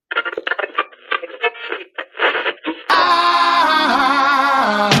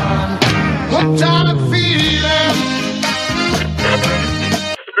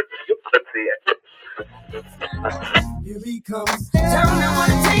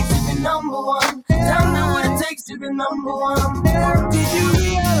the number one there. Did you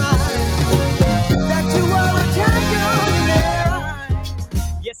realize that you were a champion?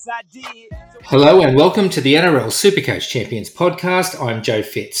 Yes, I did. Hello and welcome to the NRL Supercoach Champions podcast. I'm Joe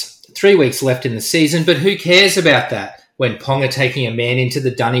Fitz. 3 weeks left in the season, but who cares about that? When Ponga taking a man into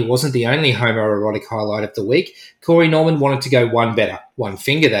the dunny wasn't the only homoerotic highlight of the week, Corey Norman wanted to go one better, one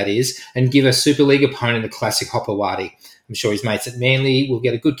finger that is, and give a Super League opponent a classic Hopperwadi. I'm sure his mates at Manly will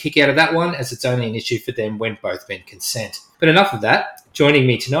get a good kick out of that one, as it's only an issue for them when both men consent. But enough of that. Joining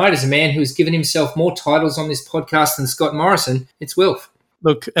me tonight is a man who has given himself more titles on this podcast than Scott Morrison. It's Wilf.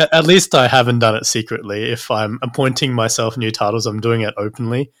 Look, at least I haven't done it secretly. If I'm appointing myself new titles, I'm doing it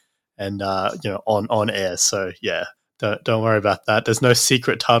openly and on air. So yeah, don't worry about that. There's no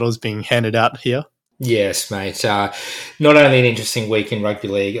secret titles being handed out here. Yes, mate. Not only an interesting week in rugby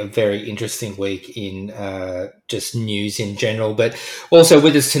league, a very interesting week in just news in general, but also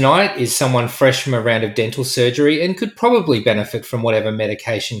with us tonight is someone fresh from a round of dental surgery and could probably benefit from whatever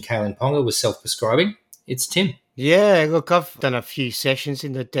medication Kalyn Ponga was self-prescribing. It's Tim. Yeah, look, I've done a few sessions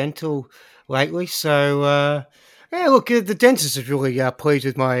in the dental lately, so the dentist is really pleased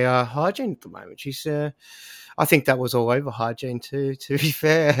with my hygiene at the moment. She's, I think that was all over hygiene too. To be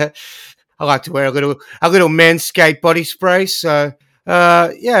fair, I like to wear a little Manscaped body spray. So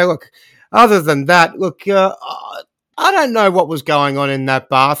look. Other than that, look, I don't know what was going on in that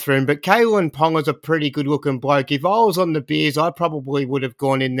bathroom, but Kalyn Ponga's a pretty good looking bloke. If I was on the beers, I probably would have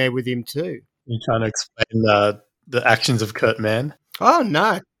gone in there with him too. You're trying to explain the actions of Kurt Mann? Oh,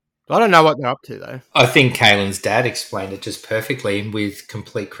 no. I don't know what they're up to, though. I think Kalyn's dad explained it just perfectly and with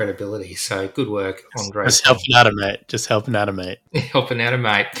complete credibility. So good work, Andre. Just helping out a mate. Helping out a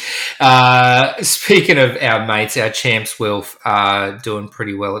mate. Speaking of our mates, our champs, Wilf, are doing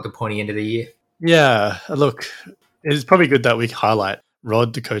pretty well at the pointy end of the year. Yeah, look, it's probably good that we highlight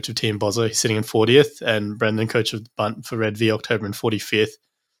Rod, the coach of Team Bozza. He's sitting in 40th, and Brendan, coach of Bunt for Red V, October in 45th.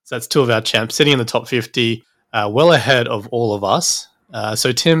 So that's two of our champs sitting in the top 50, well ahead of all of us.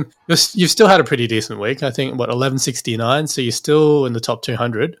 So, Tim, you've still had a pretty decent week. I think, 1169, so you're still in the top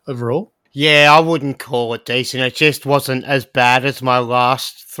 200 overall? Yeah, I wouldn't call it decent. It just wasn't as bad as my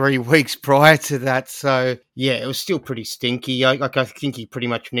last 3 weeks prior to that. So, yeah, it was still pretty stinky. I think you pretty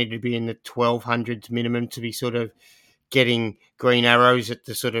much needed to be in the 1200s minimum to be sort of getting green arrows at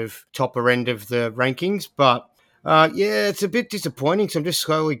the sort of topper end of the rankings. But, it's a bit disappointing. So I'm just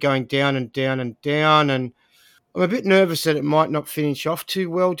slowly going down and down and down, and I'm a bit nervous that it might not finish off too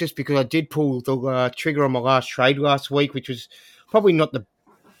well just because I did pull the trigger on my last trade last week, which was probably not the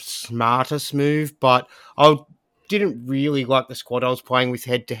smartest move, but I didn't really like the squad I was playing with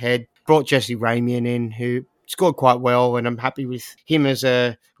head-to-head. Brought Jesse Ramian in, who scored quite well, and I'm happy with him as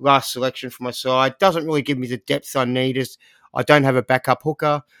a last selection for my side. Doesn't really give me the depth I need as I don't have a backup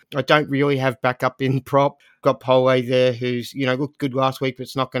hooker. I don't really have backup in prop. Got Pole there, who's, looked good last week, but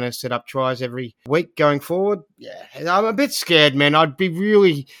it's not going to set up tries every week going forward. Yeah, I'm a bit scared, man. I'd be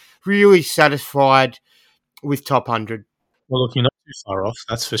really, really satisfied with top 100. Well, look, you're not too far off,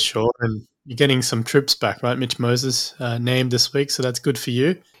 that's for sure. And you're getting some trips back, right? Mitch Moses named this week, so that's good for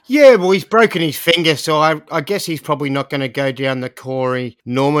you. Yeah, well, he's broken his finger, so I guess he's probably not going to go down the Corey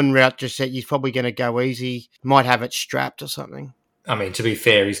Norman route just yet. He's probably going to go easy. Might have it strapped or something. I mean, to be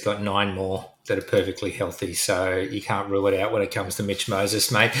fair, he's got 9 more that are perfectly healthy, so you can't rule it out when it comes to Mitch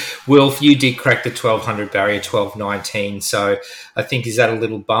Moses, mate. Wilf, you did crack the 1200 barrier, 1219, so I think is that a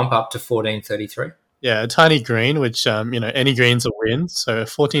little bump up to 1433? Yeah, a tiny green, which, any green's a win. So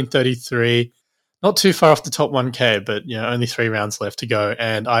 1433, not too far off the top 1K, but, only 3 rounds left to go.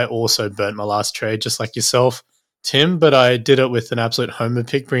 And I also burnt my last trade, just like yourself, Tim, but I did it with an absolute homer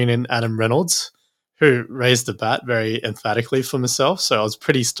pick, bringing in Adam Reynolds, who raised the bat very emphatically for myself. So I was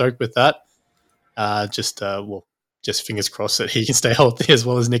pretty stoked with that. Just fingers crossed that he can stay healthy as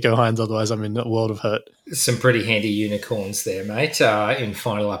well as Nico Hines. Otherwise, I'm in a world of hurt. Some pretty handy unicorns there, mate, in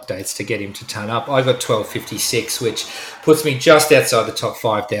final updates to get him to turn up. I got 1256, which puts me just outside the top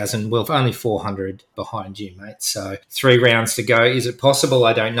 5,000. Well, only 400 behind you, mate. So 3 rounds to go. Is it possible?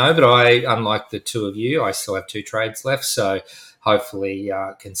 I don't know. But unlike the two of you, I still have 2 trades left. So hopefully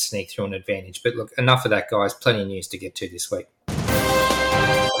can sneak through an advantage. But look, enough of that, guys. Plenty of news to get to this week.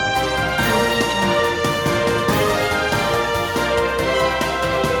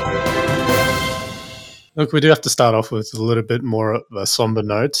 Look, we do have to start off with a little bit more of a somber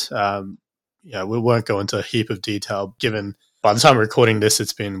note. We won't go into a heap of detail, given by the time we're recording this,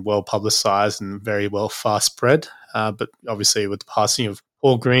 it's been well publicised and very well fast spread. But obviously, with the passing of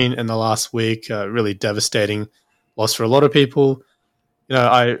Paul Green in the last week, really devastating loss for a lot of people.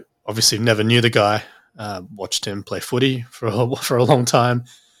 I obviously never knew the guy, watched him play footy for a long time,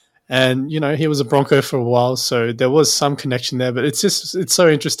 And, he was a Bronco for a while, so there was some connection there. But it's so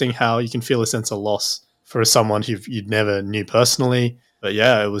interesting how you can feel a sense of loss for someone who you'd never knew personally. But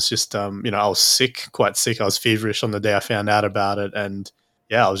yeah, it was just, I was sick, quite sick. I was feverish on the day I found out about it. And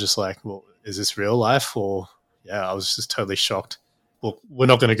yeah, I was just like, well, is this real life? Or yeah, I was just totally shocked. Well, we're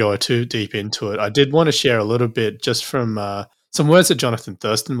not going to go too deep into it. I did want to share a little bit just from some words that Jonathan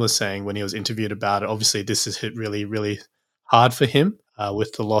Thurston was saying when he was interviewed about it. Obviously, this has hit really, really hard for him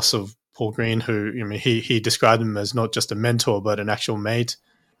with the loss of Paul Green, who he described him as not just a mentor, but an actual mate.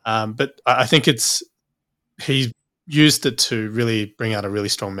 But I think he used it to really bring out a really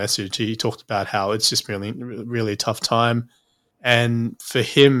strong message. He talked about how it's just really, really tough time. And for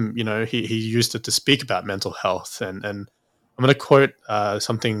him, he used it to speak about mental health. And I'm going to quote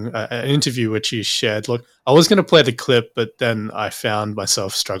an interview which he shared. Look, I was going to play the clip, but then I found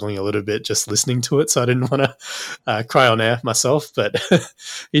myself struggling a little bit just listening to it. So I didn't want to cry on air myself. But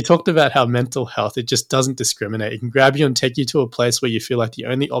he talked about how mental health, it just doesn't discriminate. It can grab you and take you to a place where you feel like the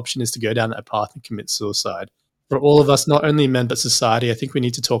only option is to go down that path and commit suicide. For all of us, not only men, but society, I think we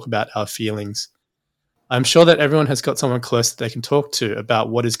need to talk about our feelings. I'm sure that everyone has got someone close that they can talk to about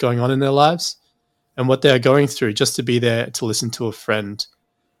what is going on in their lives and what they are going through, just to be there to listen to a friend.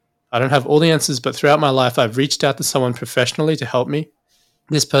 I don't have all the answers, but throughout my life, I've reached out to someone professionally to help me.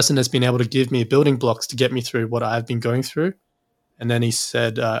 This person has been able to give me building blocks to get me through what I've been going through. And then he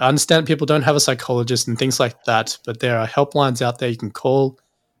said, I understand people don't have a psychologist and things like that, but there are helplines out there you can call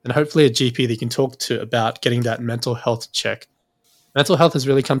and hopefully a GP that you can talk to about getting that mental health check. Mental health has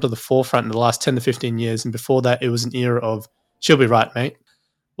really come to the forefront in the last 10 to 15 years. And before that, it was an era of, she'll be right, mate.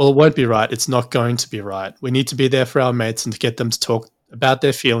 Well, it won't be right. It's not going to be right. We need to be there for our mates and to get them to talk about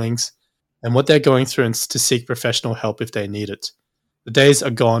their feelings and what they're going through and to seek professional help if they need it. The days are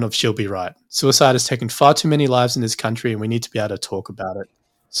gone of she'll be right. Suicide has taken far too many lives in this country and we need to be able to talk about it.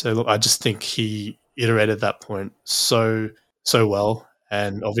 So look, I just think he iterated that point so well.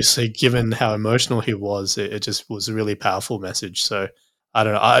 And obviously, given how emotional he was, it just was a really powerful message. So I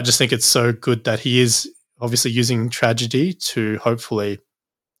don't know. I just think it's so good that he is obviously using tragedy to hopefully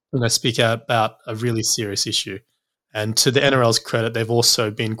speak out about a really serious issue. And to the NRL's credit, they've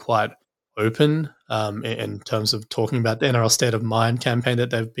also been quite open in terms of talking about the NRL State of Mind campaign that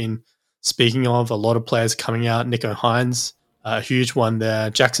they've been speaking of. A lot of players coming out. Nicho Hynes, a huge one there.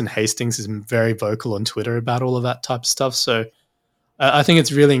 Jackson Hastings has been very vocal on Twitter about all of that type of stuff. So I think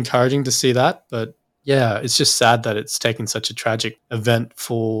it's really encouraging to see that. But yeah, it's just sad that it's taken such a tragic event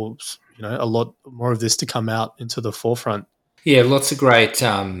for a lot more of this to come out into the forefront. Yeah, lots of great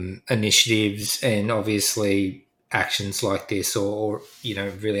initiatives and obviously actions like this or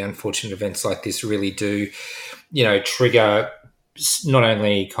really unfortunate events like this really do, trigger not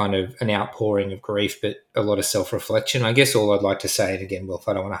only kind of an outpouring of grief, but a lot of self-reflection. I guess all I'd like to say, and again, Wilf,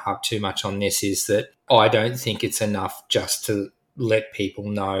 I don't want to harp too much on this, is that I don't think it's enough just to let people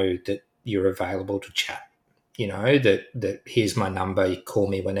know that you're available to chat. That here's my number, you call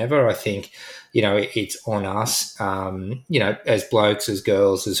me whenever. I think, it's on us, as blokes, as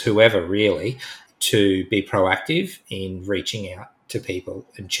girls, as whoever really, to be proactive in reaching out to people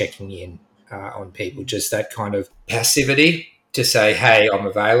and checking in on people. Just that kind of passivity to say, hey, I'm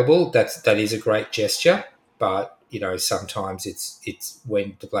available, that is a great gesture. But, sometimes it's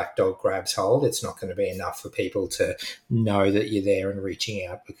when the black dog grabs hold, it's not going to be enough for people to know that you're there and reaching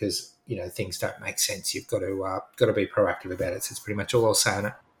out because, things don't make sense. You've got to be proactive about it. So it's pretty much all I'll say on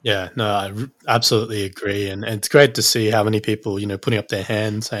it. Yeah, no, I absolutely agree. And it's great to see how many people, putting up their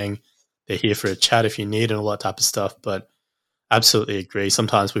hand saying they're here for a chat if you need and all that type of stuff. But absolutely agree.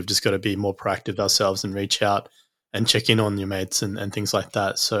 Sometimes we've just got to be more proactive ourselves and reach out and check in on your mates and things like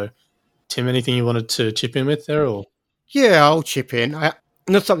that. So, Tim, anything you wanted to chip in with there? Or yeah, I'll chip in.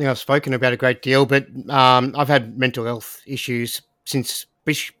 Not something I've spoken about a great deal, but I've had mental health issues since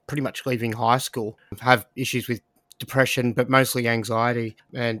pretty much leaving high school. I have issues with depression, but mostly anxiety.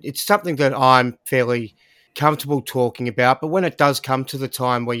 And it's something that I'm fairly comfortable talking about. But when it does come to the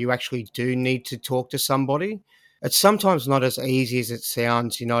time where you actually do need to talk to somebody, it's sometimes not as easy as it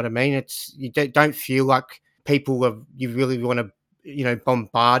sounds. You know what I mean? You don't feel like you really want to,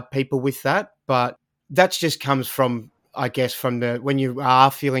 bombard people with that. But that just comes from, I guess, when you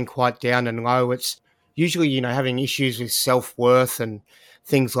are feeling quite down and low, it's usually, having issues with self-worth and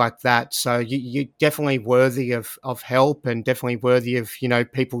things like that. So you're definitely worthy of help and definitely worthy of,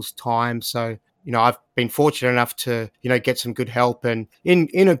 people's time. So, I've been fortunate enough to, get some good help and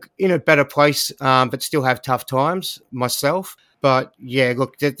in a better place, but still have tough times myself. But yeah,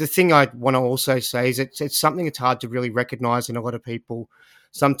 look, the thing I want to also say is it's something that's hard to really recognize in a lot of people.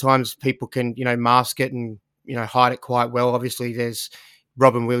 Sometimes people can, mask it and, hide it quite well. Obviously there's,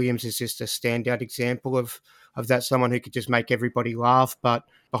 Robin Williams is just a standout example of that, someone who could just make everybody laugh, but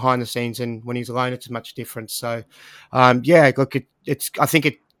behind the scenes and when he's alone, it's much different. So, look, I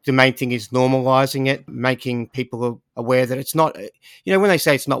think the main thing is normalizing it, making people aware that it's not, when they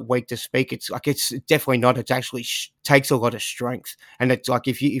say it's not weak to speak, it's definitely not. It actually takes a lot of strength. And it's like,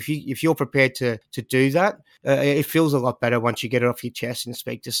 if you're prepared to do that, it feels a lot better once you get it off your chest and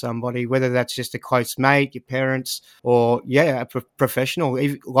speak to somebody, whether that's just a close mate, your parents, or a professional.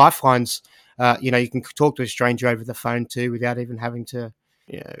 Lifelines, you can talk to a stranger over the phone too, without even having to,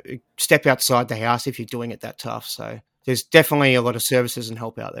 step outside the house if you're doing it that tough. So there's definitely a lot of services and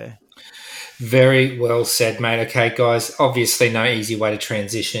help out there. Very well said, mate. Okay, guys, obviously no easy way to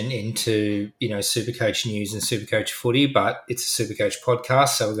transition into, Supercoach news and Supercoach footy, but it's a Supercoach podcast,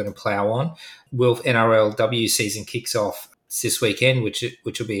 so we're going to plough on. Wilf NRLW season kicks off this weekend, which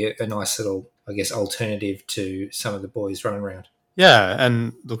will be a nice little, I guess, alternative to some of the boys running around. Yeah,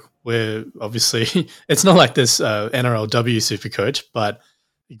 and look, we're obviously, it's not like this NRLW Supercoach, but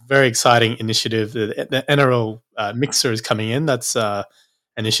very exciting initiative. The NRL Mixer is coming in. That's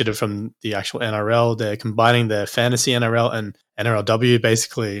initiative from the actual NRL. They're combining their fantasy NRL and NRLW,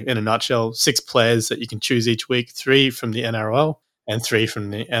 basically, in a nutshell. 6 players that you can choose each week, 3 from the NRL and 3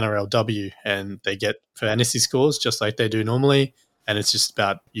 from the NRLW. And they get fantasy scores just like they do normally. And it's just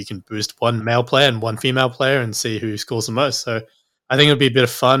about, you can boost one male player and one female player and see who scores the most. So I think it'll be a bit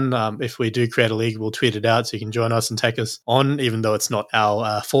of fun. If we do create a league, we'll tweet it out so you can join us and take us on, even though it's not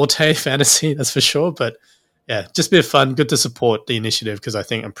our forte, fantasy, that's for sure. But yeah, just a bit of fun. Good to support the initiative because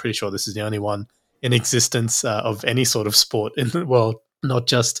I'm pretty sure this is the only one in existence of any sort of sport in the world, not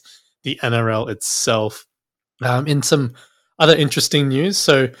just the NRL itself. In some other interesting news,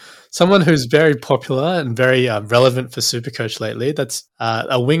 so someone who's very popular and very relevant for Supercoach lately, that's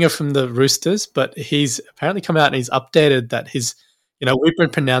a winger from the Roosters, but he's apparently come out and he's updated that we've been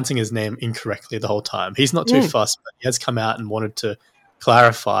pronouncing his name incorrectly the whole time. He's not too fussed, but he has come out and wanted to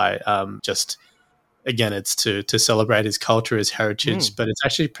clarify. Again, it's to celebrate his culture, his heritage, but it's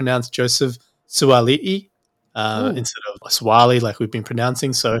actually pronounced Joseph Suali'i instead of Swali, like we've been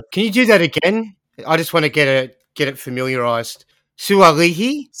pronouncing. So, can you do that again? I just want to get it familiarized.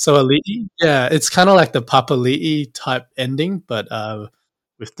 Suali'i, yeah, it's kind of like the Papali'i type ending, but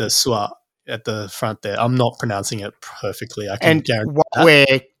with the Sua at the front there. I'm not pronouncing it perfectly. I can guarantee that.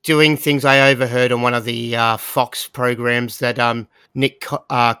 We're doing things I overheard on one of the Fox programs that Nick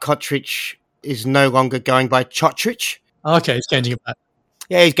Kotrich is no longer going by Chotrich. Okay, he's changing it back.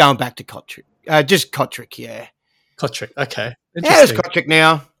 Yeah, he's going back to Kotrich. Just Kotrich, yeah. Kotrich, okay. Yeah, it's Kotrich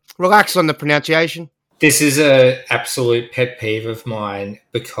now. Relax on the pronunciation. This is an absolute pet peeve of mine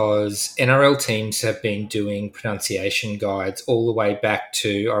because NRL teams have been doing pronunciation guides all the way back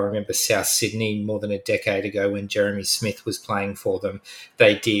to, I remember South Sydney more than a decade ago when Jeremy Smith was playing for them.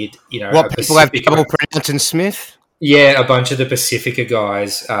 They did, What, people have trouble pronouncing Smith? Yeah, a bunch of the Pacifica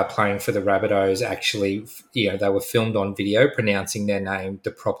guys playing for the Rabbitohs actually, they were filmed on video pronouncing their name the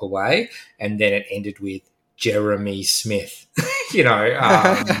proper way, and then it ended with Jeremy Smith,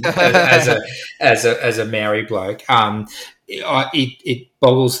 as a Maori bloke. It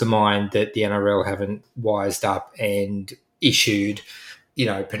boggles the mind that the NRL haven't wised up and issued,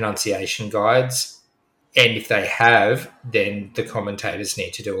 pronunciation guides. And if they have, then the commentators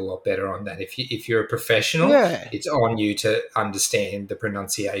need to do a lot better on that. If you're a professional, It's on you to understand the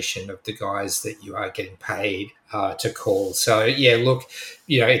pronunciation of the guys that you are getting paid to call. So, yeah, look,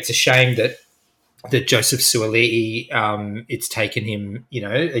 it's a shame that Joseph Suali'i, it's taken him,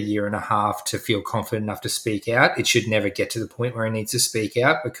 a year and a half to feel confident enough to speak out. It should never get to the point where he needs to speak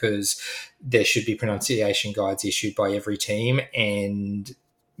out because there should be pronunciation guides issued by every team, and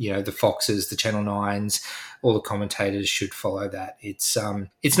the Foxes, the Channel 9s, all the commentators should follow that. It's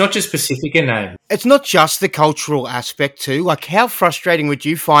not just Pacifica name. It's not just the cultural aspect too. Like, how frustrating would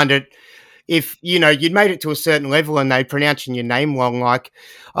you find it if, you'd made it to a certain level and they pronouncing your name wrong? Like,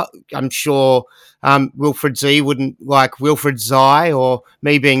 I'm sure Wilfred Z wouldn't like Wilfred Zai, or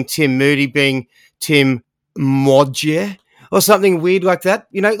me being Tim Moody being Tim Modje or something weird like that.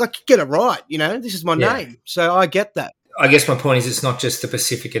 Get it right. This is my name. So I get that. I guess my point is it's not just the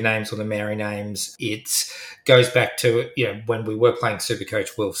Pacifica names or the Maori names. It goes back to, when we were playing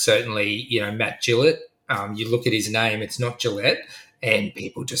Supercoach Wolf, certainly, Matt Gillett, you look at his name, it's not Gillette, and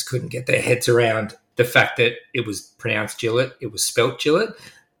people just couldn't get their heads around the fact that it was pronounced Gillett, it was spelt Gillett.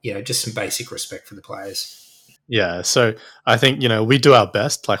 Just some basic respect for the players. Yeah, so I think, we do our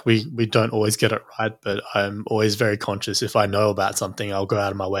best. Like, we don't always get it right, but I'm always very conscious. If I know about something, I'll go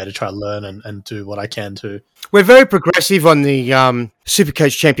out of my way to try to learn and do what I can to. We're very progressive on the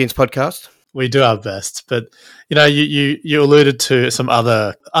Supercoach Champions podcast. We do our best, but you alluded to some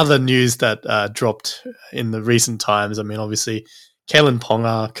other news that dropped in the recent times. I mean, obviously, Kalen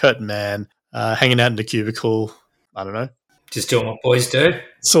Ponga, Kurt Mann, hanging out in the cubicle. I don't know, Just doing what boys do.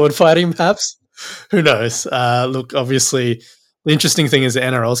 sword fighting, perhaps. Who knows? Look, obviously, the interesting thing is the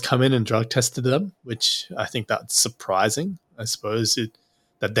NRL's come in and drug tested them, which I think that's surprising. I suppose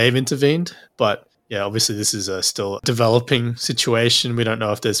that they've intervened, but yeah, obviously this is a still developing situation. We don't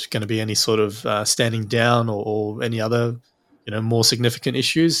know if there's going to be any sort of standing down or any other, more significant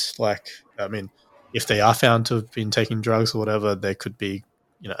issues. Like, I mean, if they are found to have been taking drugs or whatever, there could be,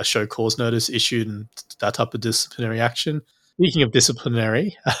 a show cause notice issued and that type of disciplinary action. Speaking of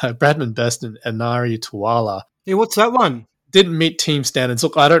disciplinary, Bradman Best and Anari Tuwala Yeah, what's that one? didn't meet team standards.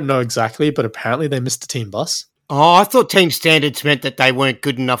 Look, I don't know exactly, but apparently they missed the team bus. Oh, I thought team standards meant that they weren't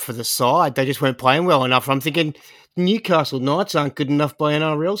good enough for the side. They just weren't playing well enough. I'm thinking Newcastle Knights aren't good enough by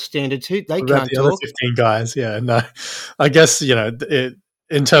NRL standards. They What about can't the other talk. 15 guys? Yeah, no. I guess,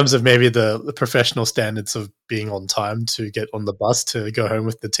 in terms of maybe the professional standards of being on time to get on the bus to go home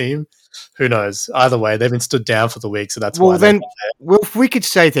with the team, who knows? Either way, they've been stood down for the week, so that's why. Well, then, if we could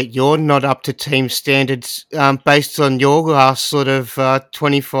say that you're not up to team standards based on your last sort of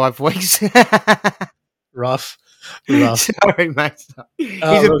 25 weeks. Rough. Sorry, mate. He's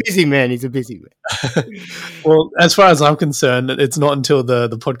a busy man. He's a busy man. Well, as far as I'm concerned, it's not until the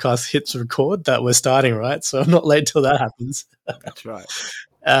podcast hits record that we're starting, right? So I'm not late till that happens. That's right.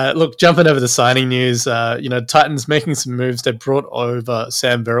 Look, jumping over the signing news, Titans making some moves. They brought over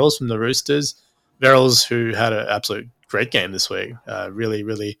Sam Verrills from the Roosters. Verrills, who had an absolute great game this week. Really,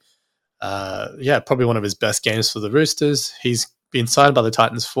 really, probably one of his best games for the Roosters. He's been signed by the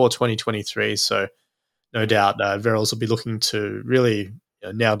Titans for 2023, so no doubt Verrills will be looking to really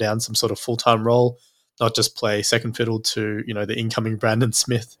nail down some sort of full-time role, not just play second fiddle to, the incoming Brandon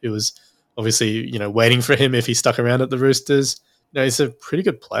Smith, who was obviously, waiting for him if he stuck around at the Roosters. He's a pretty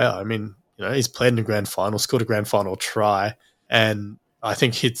good player. I mean, he's played in the grand final, scored a grand final try, and I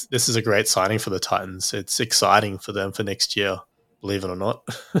think this is a great signing for the Titans. It's exciting for them for next year, believe it or not.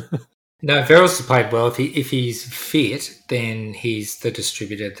 No, Verrills has played well. If he's fit, then he's the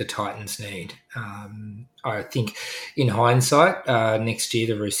distributor the Titans need. I think in hindsight, next year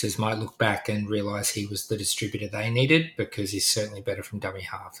the Roosters might look back and realise he was the distributor they needed because he's certainly better from dummy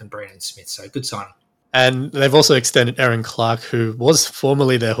half than Brandon Smith. So good signing. And they've also extended Aaron Clark, who was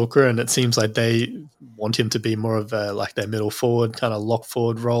formerly their hooker, and it seems like they want him to be more of their middle forward, kind of lock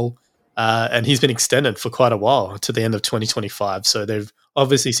forward role. And he's been extended for quite a while to the end of 2025. So they've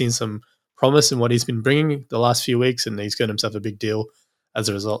obviously seen some promise in what he's been bringing the last few weeks, and he's got himself a big deal as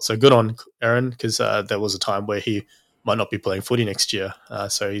a result. So good on Aaron, because there was a time where he might not be playing footy next year.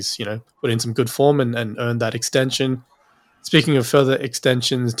 So he's, put in some good form and earned that extension. Speaking of further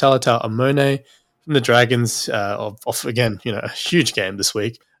extensions, Talatau Amone from the Dragons, off again, a huge game this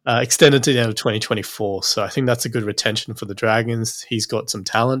week, extended to the end of 2024. So I think that's a good retention for the Dragons. He's got some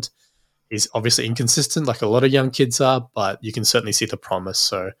talent. He's obviously inconsistent like a lot of young kids are, but you can certainly see the promise.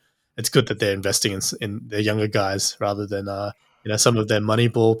 So it's good that they're investing in their younger guys rather than some of their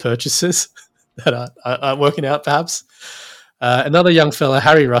Moneyball purchases that aren't working out, perhaps. Another young fella,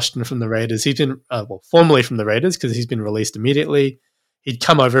 Harry Rushton from the Raiders. He's been formerly from the Raiders because he's been released immediately. He'd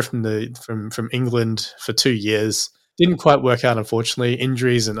come over from England for 2 years. Didn't quite work out, unfortunately.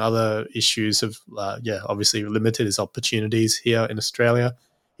 Injuries and other issues have obviously limited his opportunities here in Australia.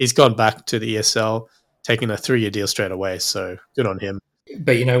 He's gone back to the ESL, taking a 3-year deal straight away. So good on him.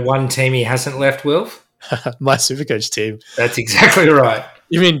 But one team he hasn't left, Wilf? My Supercoach team. That's exactly right.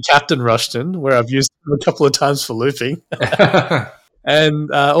 You mean Captain Rushton, where I've used him a couple of times for looping.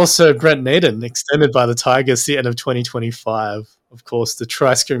 And also Brent Naden, extended by the Tigers the end of 2025. Of course, the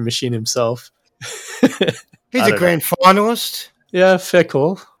try-scoring machine himself. He's a grand finalist. Yeah, fair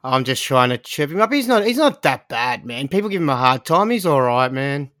call. I'm just trying to chip him up. He's not that bad, man. People give him a hard time. He's all right,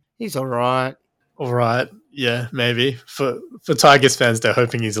 man. He's all right. All right. Yeah, maybe. For Tigers fans, they're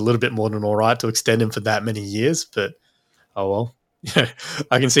hoping he's a little bit more than all right to extend him for that many years. But, oh well. Yeah,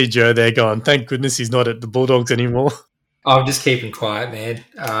 I can see Joe there going, thank goodness he's not at the Bulldogs anymore. I'm just keeping quiet, man.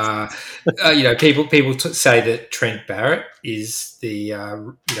 People say that Trent Barrett is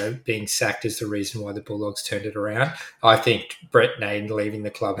the being sacked is the reason why the Bulldogs turned it around. I think Brett Naden leaving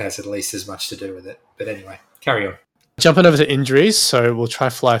the club has at least as much to do with it. But anyway, carry on. Jumping over to injuries, so we'll try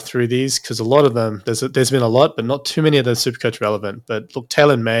fly through these because a lot of them, there's been a lot, but not too many of them Supercoach relevant. But look,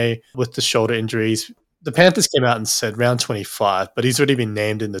 Taylor May with the shoulder injuries. The Panthers came out and said round 25, but he's already been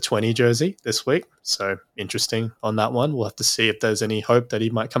named in the 20 jersey this week. So interesting on that one. We'll have to see if there's any hope that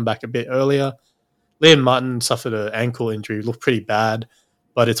he might come back a bit earlier. Liam Martin suffered an ankle injury, looked pretty bad.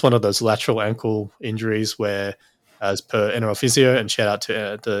 but it's one of those lateral ankle injuries where, as per NRL Physio, and shout out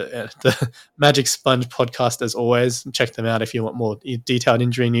to the Magic Sponge podcast as always. Check them out if you want more detailed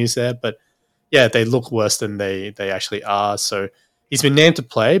injury news there. But yeah, they look worse than they actually are. So he's been named to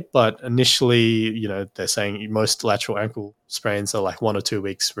play, but initially, they're saying most lateral ankle sprains are like 1 or 2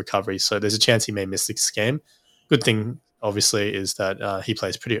 weeks recovery. So there's a chance he may miss this game. Good thing, obviously, is that he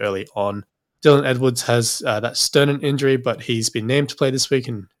plays pretty early on. Dylan Edwards has that sternum injury, but he's been named to play this week,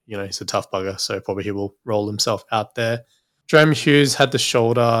 and he's a tough bugger, so probably he will roll himself out there. Jerome Hughes had the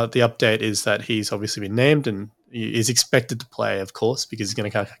shoulder. The update is that he's obviously been named and he is expected to play, of course, because he's going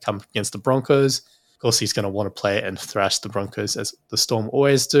to come against the Broncos. Of course, he's going to want to play and thrash the Broncos, as the Storm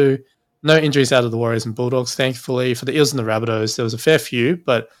always do. No injuries out of the Warriors and Bulldogs, thankfully. For the Eels and the Rabbitohs, there was a fair few,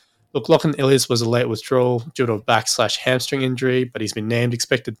 but look, Lachlan Ilias was a late withdrawal due to a back/hamstring injury, but he's been named,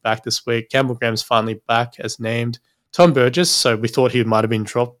 expected back this week. Campbell Graham's finally back as named. Tom Burgess, so we thought he might have been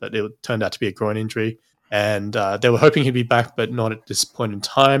dropped, but it turned out to be a groin injury. And they were hoping he'd be back, but not at this point in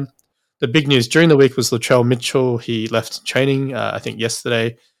time. The big news during the week was Latrell Mitchell. He left training, I think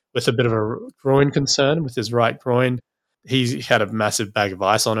yesterday, with a bit of a groin concern with his right groin. He had a massive bag of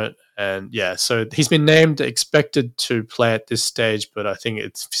ice on it. And yeah, so he's been named, expected to play at this stage, but I think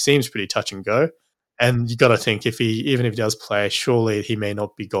it seems pretty touch and go. And you got to think even if he does play, surely he may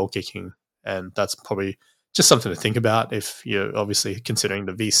not be goal kicking. And that's probably just something to think about if you're obviously considering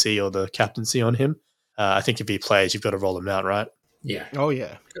the VC or the captaincy on him. I think if he plays, you've got to roll him out, right? Yeah. Oh,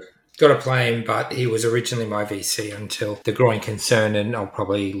 yeah. Got to play him, but he was originally my VC until the groin concern, and I'll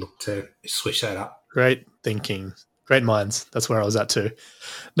probably look to switch that up. Great thinking. Great minds. That's where I was at too.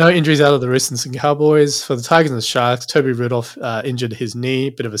 No injuries out of the Roosters and Cowboys. For the Tigers and the Sharks, Toby Rudolph injured his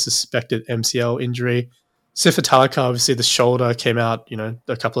knee, bit of a suspected MCL injury. Sifa Talaka, obviously the shoulder came out,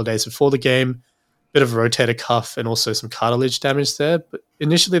 a couple of days before the game. Bit of a rotator cuff and also some cartilage damage there. But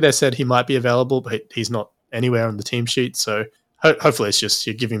initially they said he might be available, but he's not anywhere on the team sheet. So hopefully it's just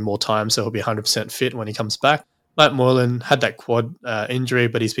you're giving him more time so he'll be 100% fit when he comes back. Matt Moylan had that quad injury,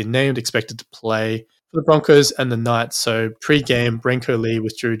 but he's been named, expected to play for the Broncos and the Knights. So pre-game, Brenko Lee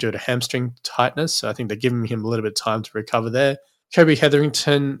withdrew due to hamstring tightness. So I think they're giving him a little bit of time to recover there. Kobe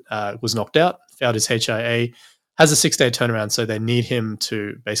Hetherington was knocked out, failed his HIA, has a 6-day turnaround, so they need him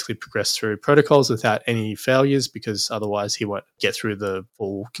to basically progress through protocols without any failures, because otherwise he won't get through the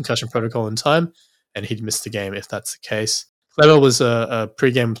full concussion protocol in time, and he'd miss the game if that's the case. Clever was a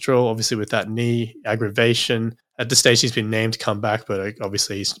pre-game withdrawal, obviously with that knee aggravation. At this stage, he's been named to come back, but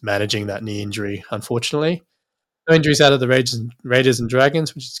obviously he's managing that knee injury, unfortunately. No injuries out of the Raiders and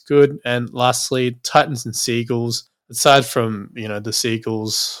Dragons, which is good. And lastly, Titans and Seagulls. Aside from, the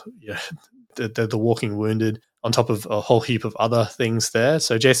Seagulls, the walking wounded, on top of a whole heap of other things there.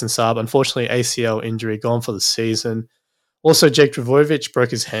 So Jason Saab, unfortunately, ACL injury, gone for the season. Also, Jake Trbojevic broke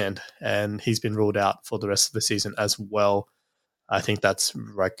his hand, and he's been ruled out for the rest of the season as well. I think that's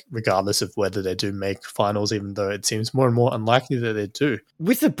regardless of whether they do make finals, even though it seems more and more unlikely that they do.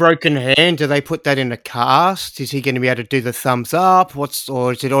 With the broken hand, do they put that in a cast? Is he going to be able to do the thumbs up?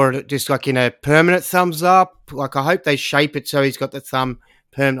 Or is it already just like in a permanent thumbs up? Like, I hope they shape it so he's got the thumb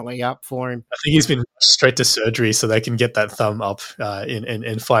permanently up for him. I think he's been straight to surgery so they can get that thumb up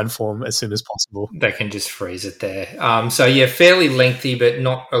in fine form as soon as possible. They can just freeze it there. Fairly lengthy, but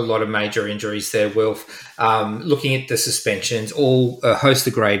not a lot of major injuries there, Wilf. Looking at the suspensions, all a host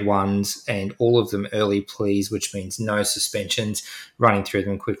of grade ones and all of them early pleas, which means no suspensions. Running through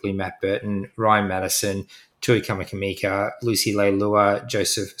them quickly, Matt Burton, Ryan Madison, Tui Kamakamika, Lucy Leilua,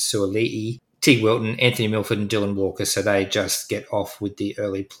 Joseph Suali'i, Teague Wilton, Anthony Milford and Dylan Walker, so they just get off with the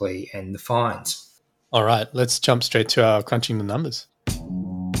early plea and the fines. All right, let's jump straight to our crunching the numbers.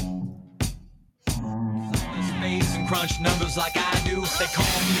 And crunch numbers like I do. They call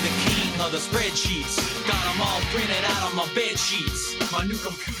me the king of the spreadsheets. Got them all printed out on my bed sheets. My new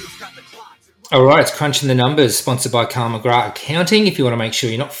computer's got the clocks. All right, it's Crunching the Numbers, sponsored by Carl McGrath Accounting. If you want to make sure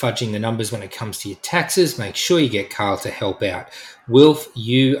you're not fudging the numbers when it comes to your taxes, make sure you get Carl to help out. Wilf,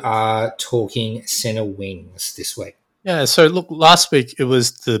 you are talking centre wings this week. Yeah, so look, last week it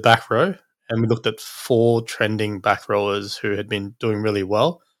was the back row, and we looked at 4 trending back rowers who had been doing really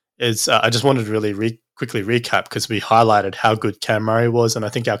well. I just wanted to really quickly recap because we highlighted how good Cam Murray was, and I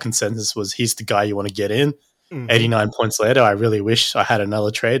think our consensus was he's the guy you want to get in. 89 points later, I really wish I had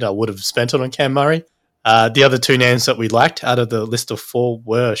another trade I would have spent it on Cam Murray. The other 2 names that we liked out of the list of 4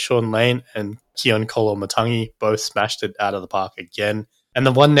 were Sean Lane and Keon Kolo-Matangi, both smashed it out of the park again. And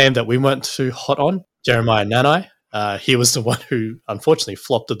the one name that we weren't too hot on, Jeremiah Nanai, he was the one who unfortunately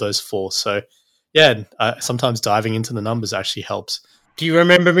flopped of those 4. So yeah, sometimes diving into the numbers actually helps. Do you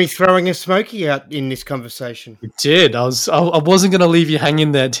remember me throwing a smoky out in this conversation? You did. I wasn't going to leave you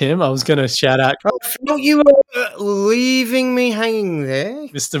hanging there, Tim. I was going to shout out I felt you were leaving me hanging there.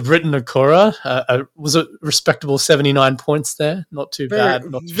 Mr. Britton Okora. Was a respectable 79 points there. Not too bad.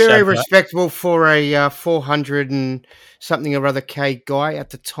 Not too Very shabby. respectable for a 400 and something or other K guy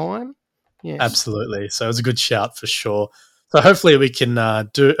at the time. Yes. Absolutely. So it was a good shout for sure. So hopefully we can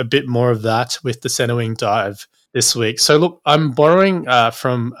do a bit more of that with the Centre Wing dive this week. So look, I'm borrowing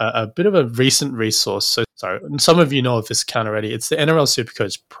from a bit of a recent resource. So sorry, some of you know of this account already. It's the NRL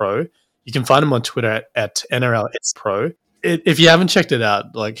Supercoach Pro. You can find him on Twitter at NRL Pro. If you haven't checked it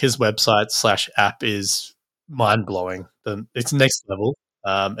out, like his website / app is mind blowing. It's next level,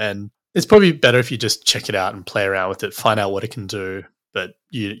 and it's probably better if you just check it out and play around with it, find out what it can do. But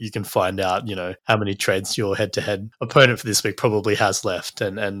you can find out, how many trades your head-to-head opponent for this week probably has left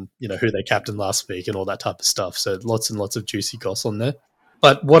and who they captained last week and all that type of stuff. So lots and lots of juicy goss on there.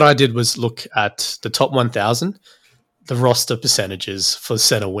 But what I did was look at the top 1,000, the roster percentages for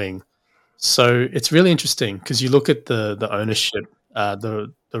Centre Wing. So it's really interesting because you look at the ownership,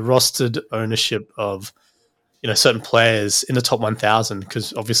 the rostered ownership of certain players in the top 1,000,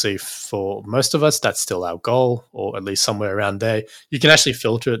 because obviously for most of us, that's still our goal, or at least somewhere around there. You can actually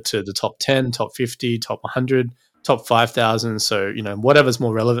filter it to the top 10, top 50, top 100, top 5,000. So, whatever's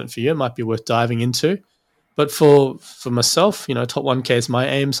more relevant for you, it might be worth diving into. But for myself, top 1K is my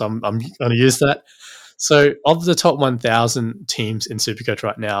aim, so I'm going to use that. So of the top 1,000 teams in Supercoach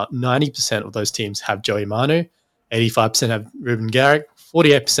right now, 90% of those teams have Joey Manu, 85% have Ruben Garrick,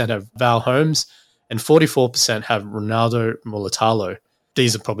 48% have Val Holmes, and 44% have Ronaldo Mulitalo.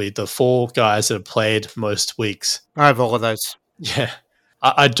 These are probably the 4 guys that have played most weeks. I have all of those. Yeah.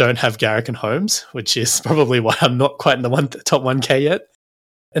 I don't have Garrick and Holmes, which is probably why I'm not quite in the top 1K yet.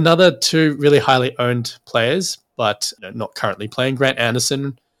 Another 2 really highly owned players, but not currently playing. Grant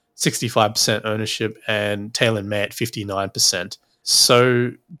Anderson, 65% ownership, and Taylor May at 59%.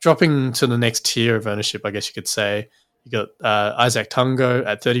 So dropping to the next tier of ownership, I guess you could say, you got Isaac Tungo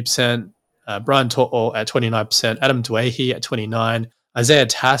at 30%, Brian To'o at 29%, Adam Dwayhe at 29%, Isaiah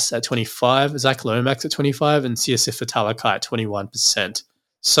Tass at 25%, Zach Lomax at 25%, and Siasif Talakai at 21%.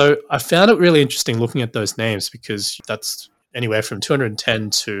 So I found it really interesting looking at those names because that's anywhere from 210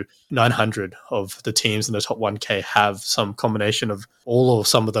 to 900 of the teams in the top 1K have some combination of all or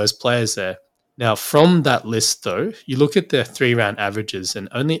some of those players there. Now, from that list, though, you look at their 3-round averages and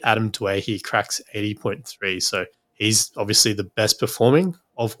only Adam Dwayhe cracks 80.3. So he's obviously the best performing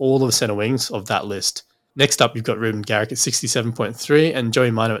of all of the centre wings of that list. Next up, you've got Ruben Garrick at 67.3 and Joey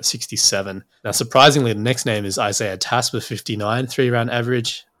Manu at 67. Now, surprisingly, the next name is Isaiah Tass with 59, 3-round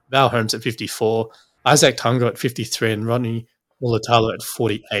average, Val Holmes at 54, Isaac Tungo at 53, and Ronnie Mulitalo at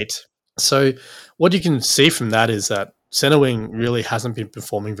 48. So what you can see from that is that centre wing really hasn't been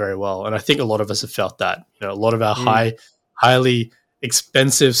performing very well. And I think a lot of us have felt that. A lot of our highly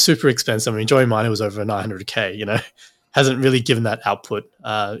expensive, super expensive, Joey Manu was over 900K, hasn't really given that output,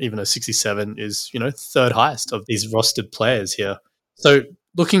 even though 67 is, third highest of these rostered players here. So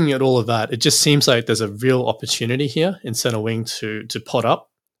looking at all of that, it just seems like there's a real opportunity here in centre wing to pot up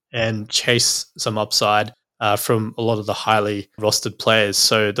and chase some upside from a lot of the highly rostered players.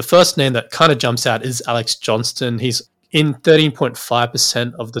 So the first name that kind of jumps out is Alex Johnston. He's in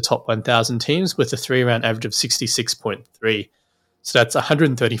 13.5% of the top 1,000 teams with a 3-round average of 66.3. So that's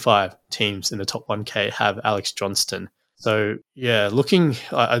 135 teams in the top 1K have Alex Johnston. So yeah,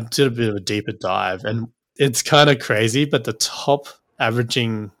 I did a bit of a deeper dive and it's kind of crazy, but the top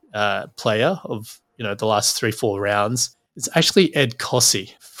averaging player of, the last 3-4 rounds is actually Ed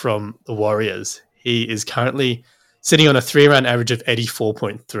Cossey from the Warriors. He is currently sitting on a 3-round average of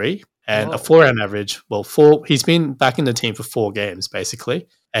 84.3 and a 4-round average. Well, he's been back in the team for 4 games basically,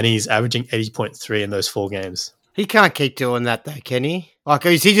 and he's averaging 80.3 in those 4 games. He can't keep doing that though, can he? Like,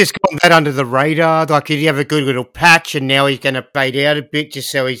 is he just gone that under the radar? Like, did he have a good little patch and now he's going to fade out a bit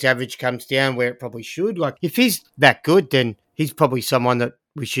just so his average comes down where it probably should? Like, if he's that good, then he's probably someone that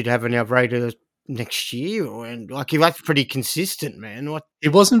we should have on our radar next year. And like, he was pretty consistent, man. He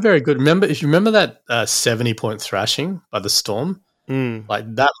wasn't very good. If you remember that 70-point thrashing by the Storm,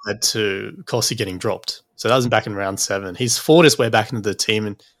 like that led to Cossey getting dropped. So that was back in round 7. He's fought his way back into the team,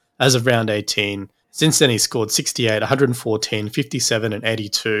 and as of round 18, since then, he scored 68, 114, 57, and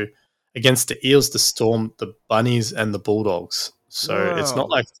 82 against the Eels, the Storm, the Bunnies, and the Bulldogs. So It's not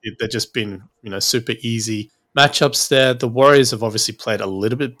like they've just been, super easy matchups there. The Warriors have obviously played a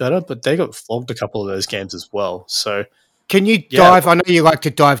little bit better, but they got flogged a couple of those games as well. So can you dive? I know you like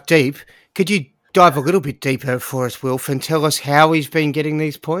to dive deep. Could you dive a little bit deeper for us, Wilf, and tell us how he's been getting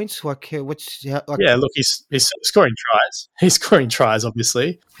these points? Yeah, look, he's scoring tries. He's scoring tries,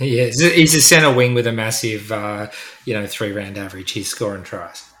 obviously. Yeah, he's a centre wing with a massive, 3-round average. He's scoring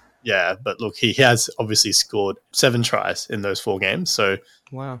tries. Yeah, but look, he has obviously scored 7 tries in those 4 games. So,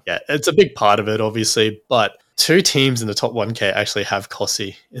 wow. Yeah, it's a big part of it, obviously. But 2 teams in the top 1K actually have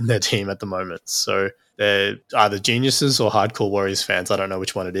Kossi in their team at the moment. So they're either geniuses or hardcore Warriors fans. I don't know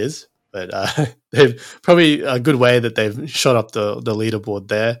which one it is. But they've probably a good way that they've shot up the leaderboard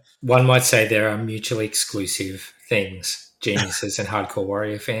there. One might say there are mutually exclusive things, geniuses and hardcore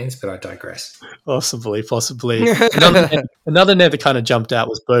Warrior fans, but I digress. Possibly. Another name that kind of jumped out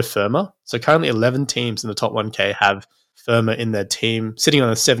was Bo Firma. So currently 11 teams in the top 1K have Firma in their team, sitting on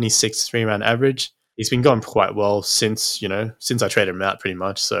a 76 3-round average. He's been going quite well since I traded him out pretty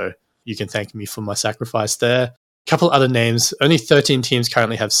much. So you can thank me for my sacrifice there. Couple other names. Only 13 teams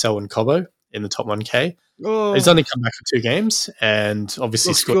currently have Selwyn Cobbo in the top 1K. Oh. He's only come back for 2 games and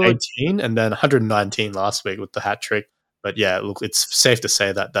obviously scored good. 18 and then 119 last week with the hat trick. But yeah, look, it's safe to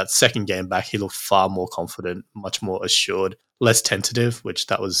say that second game back, he looked far more confident, much more assured, less tentative, which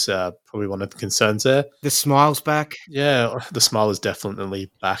that was probably one of the concerns there. The smile's back. Yeah, the smile is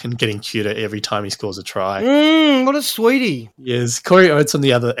definitely back and getting cuter every time he scores a try. What a sweetie. Yes, Corey Oates on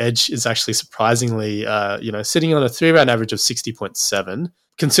the other edge is actually surprisingly, sitting on a 3-round average of 60.7.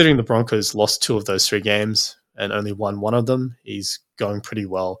 Considering the Broncos lost 2 of those 3 games and only won 1 of them, he's going pretty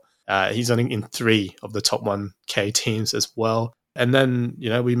well. He's only in 3 of the top 1K teams as well. And then,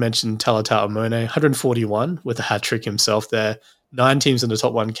 we mentioned Talatau Amone, 141 with a hat trick himself there. 9 teams in the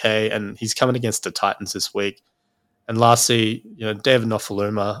top 1K, and he's coming against the Titans this week. And lastly, David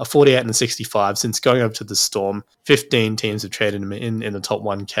Nofaluma, a 48 and a 65 since going over to the Storm. 15 teams have traded him in the top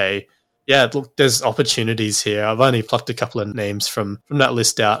 1K. Yeah, look, there's opportunities here. I've only plucked a couple of names from that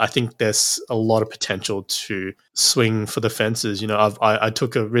list out. I think there's a lot of potential to swing for the fences. I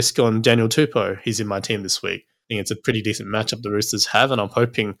took a risk on Daniel Tupou. He's in my team this week. I think it's a pretty decent matchup the Roosters have, and I'm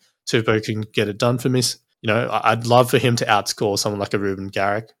hoping Tupou can get it done for me. I'd love for him to outscore someone like a Ruben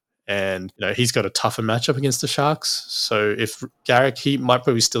Garrick. And, he's got a tougher matchup against the Sharks. So if Garrick, he might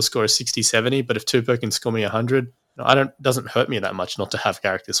probably still score a 60-70, but if Tupou can score me 100, doesn't hurt me that much not to have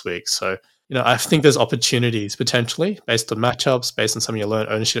Garrick this week. So, I think there's opportunities potentially based on matchups, based on some of your low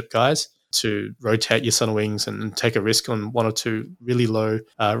ownership guys to rotate your center wings and take a risk on 1 or 2 really low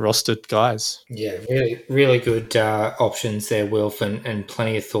rostered guys. Yeah, really, really good options there, Wilf, and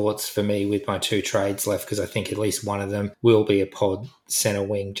plenty of thoughts for me with my 2 trades left because I think at least one of them will be a pod center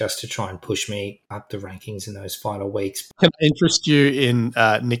wing just to try and push me up the rankings in those final weeks. Can I interest you in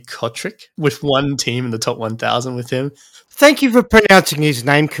Nick Kotrick with 1 team in the top 1,000 with him? Thank you for pronouncing his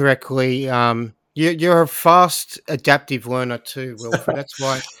name correctly. You're a fast, adaptive learner too, Wilfred. That's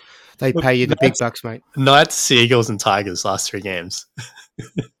why they pay you the big bucks, mate. Knights, Seagulls and Tigers last 3 games.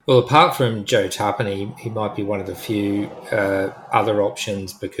 Well, apart from Joe Tapine, he might be one of the few other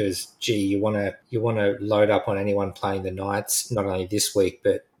options because, you want to load up on anyone playing the Knights, not only this week,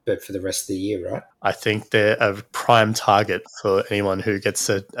 but for the rest of the year, right? I think they're a prime target for anyone who gets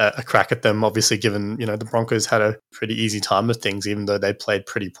a crack at them. Obviously, given, the Broncos had a pretty easy time of things, even though they played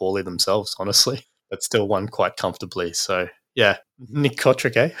pretty poorly themselves, honestly, but still won quite comfortably. So, yeah, Nick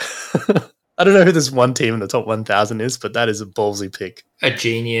Kotrick, eh? I don't know who this 1 team in the top 1,000 is, but that is a ballsy pick. A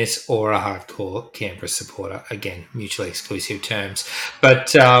genius or a hardcore Canberra supporter. Again, mutually exclusive terms.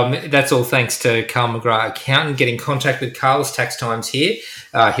 But that's all thanks to Carl McGrath Accountant. Get in contact with Carl's Tax Times here.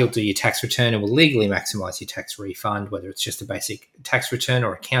 He'll do your tax return and will legally maximise your tax refund, whether it's just a basic tax return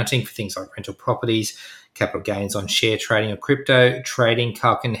or accounting for things like rental properties, capital gains on share trading or crypto trading.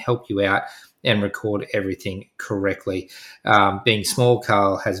 Carl can help you out and record everything correctly. Being small,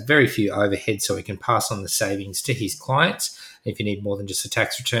 Carl has very few overheads, so he can pass on the savings to his clients. If you need more than just a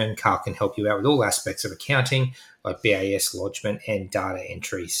tax return, Carl can help you out with all aspects of accounting, like BAS lodgement and data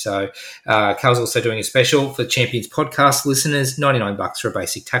entry. So Carl's also doing a special for Champions Podcast listeners, $99 for a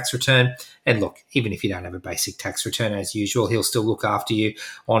basic tax return. And look, even if you don't have a basic tax return, as usual, he'll still look after you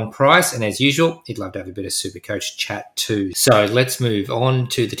on price. And as usual, he'd love to have a bit of Supercoach chat too. So let's move on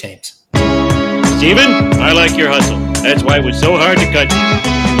to the teams. Steven, I like your hustle. That's why it was so hard to cut you.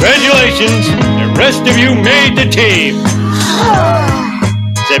 Congratulations, the rest of you made the team.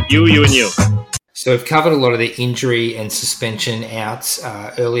 Except you and you. So we've covered a lot of the injury and suspension outs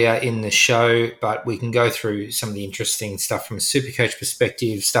earlier in the show, but we can go through some of the interesting stuff from a Supercoach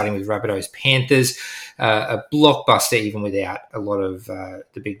perspective, starting with Rabbitohs Panthers. A blockbuster even without a lot of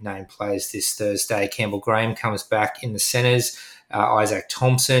the big name players this Thursday. Campbell Graham comes back in the centres. Isaac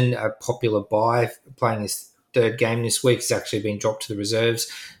Thompson, a popular buy, playing his third game this week. He's actually been dropped to the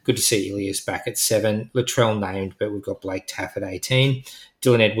reserves. Good to see Ilias back at 7. Latrell named, but we've got Blake Taff at 18.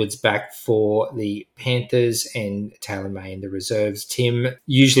 Dylan Edwards back for the Panthers and Taylor May in the reserves. Tim,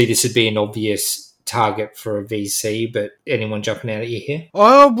 usually this would be an obvious target for a VC, but anyone jumping out at you here?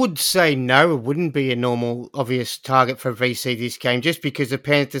 I would say no, it wouldn't be a normal, obvious target for a VC this game, just because the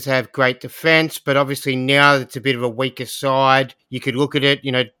Panthers have great defence, but obviously now it's a bit of a weaker side. You could look at it,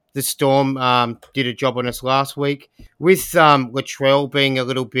 the Storm did a job on us last week. With Latrell being a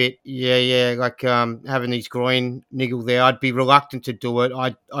little bit, having these groin niggle there, I'd be reluctant to do it.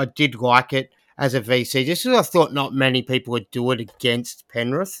 I did like it as a VC, just because I thought not many people would do it against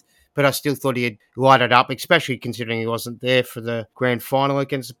Penrith. But I still thought he'd light it up, especially considering he wasn't there for the grand final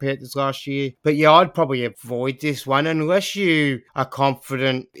against the Panthers last year. But yeah, I'd probably avoid this one unless you are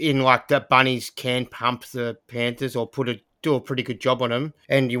confident in that Bunnies can pump the Panthers or do a pretty good job on them,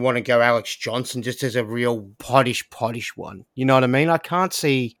 and you want to go Alex Johnson just as a real pottish one. You know what I mean? I can't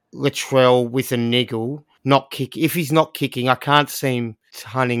see Latrell with a niggle not kick. If he's not kicking, I can't see him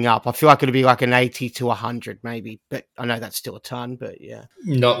turning up. I feel like it'll be like an 80 to 100 maybe, but I know that's still a ton, but yeah.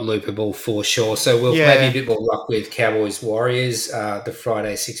 Not loopable for sure. So we'll maybe a bit more luck with Cowboys Warriors, the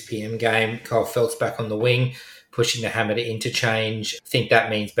Friday 6 p.m. game. Kyle Felt's back on the wing, pushing the hammer to interchange. I think that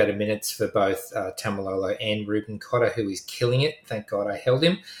means better minutes for both Tamalolo and Ruben Cotter, who is killing it. Thank God I held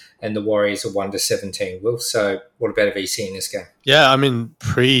him. And the Warriors are 1-17, Will. So what about a VC in this game? Yeah, I mean,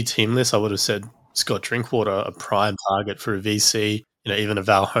 pre-team list, I would have said Scott Drinkwater a prime target for a VC, even a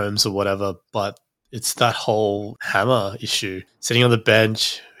Val Holmes or whatever, but it's that whole hammer issue. Sitting on the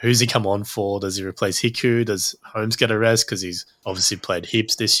bench, who's he come on for? Does he replace Hiku? Does Holmes get a rest? Because he's obviously played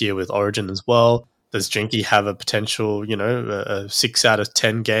heaps this year with Origin as well. Does Drinky have a potential, a 6 out of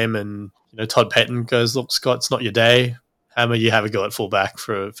 10 game and, Todd Payton goes, look, Scott, it's not your day. Hammer, you have a go at fullback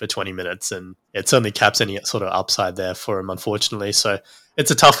for 20 minutes, and it certainly caps any sort of upside there for him, unfortunately. So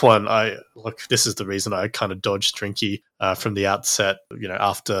it's a tough one. This is the reason I kind of dodged Drinky from the outset,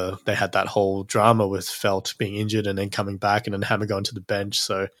 after they had that whole drama with Felt being injured and then coming back and then Hammer going to the bench.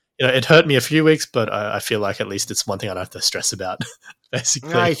 So, it hurt me a few weeks, but I feel like at least it's one thing I don't have to stress about,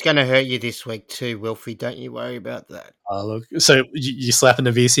 basically. No, he's going to hurt you this week too, Wilfie. Don't you worry about that. So you slapping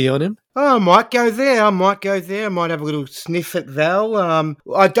the VC on him? Oh, I might go there. I might have a little sniff at Val.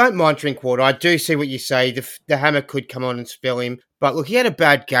 I don't mind Drinkwater. I do see what you say. The hammer could come on and spell him. But look, he had a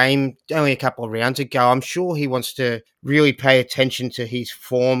bad game only a couple of rounds ago. I'm sure he wants to really pay attention to his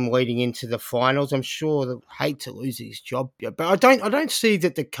form leading into the finals. I'm sure they'll hate to lose his job. But I don't see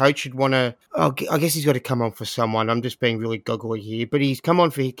that the coach would want to... I guess he's got to come on for someone. I'm just being really goggly here. But he's come on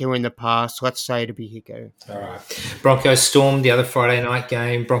for Hiko in the past. Let's say it'll be Hiko. All right. Broncos Storm, the other Friday night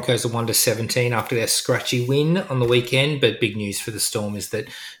game. Broncos are 1-17 after their scratchy win on the weekend. But big news for the Storm is that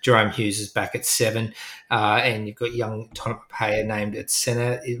Jerome Hughes is back at 7. And you've got young Tonopaya named at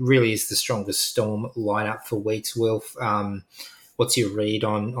centre. It really is the strongest Storm lineup for weeks, Wilf. What's your read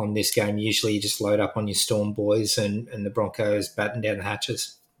on this game? Usually you just load up on your Storm boys and the Broncos batten down the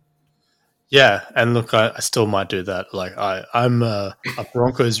hatches. Yeah, and look, I still might do that. I'm a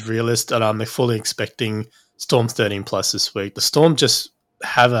Broncos realist, and I'm fully expecting Storm 13 plus this week. The Storm just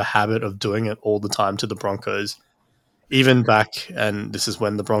have a habit of doing it all the time to the Broncos. Even back, and this is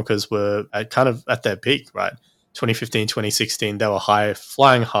when the Broncos were at their peak, right? 2015, 2016, they were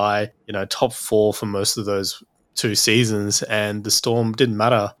flying high, top 4 for most of those 2 seasons, and the Storm didn't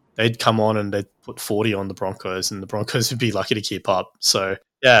matter. They'd come on and they'd put 40 on the Broncos, and the Broncos would be lucky to keep up. So,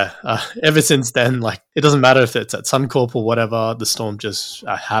 yeah, ever since then, it doesn't matter if it's at Suncorp or whatever, the Storm just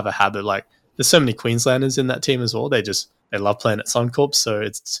have a habit. There's so many Queenslanders in that team as well. They love playing at Suncorp, so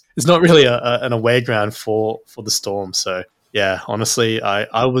it's not really an away ground for the Storm. So, yeah, honestly,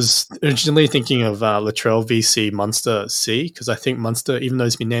 I was originally thinking of Latrell VC Munster C, because I think Munster, even though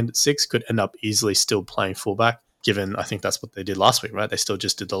he's been named at 6, could end up easily still playing fullback, given I think that's what they did last week, right? They still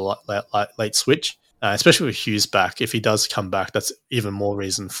just did the late switch, especially with Hughes back. If he does come back, that's even more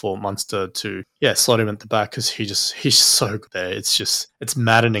reason for Munster to, slot him at the back, because he's so good there. It's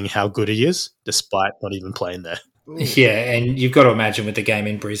maddening how good he is, despite not even playing there. Yeah, and you've got to imagine with the game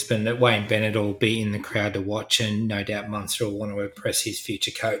in Brisbane that Wayne Bennett will be in the crowd to watch, and no doubt Munster will want to impress his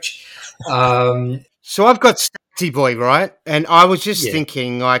future coach. So I've got Statsy Boy, right? And I was just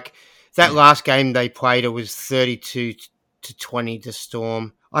thinking, that last game they played, it was 32 to 20 to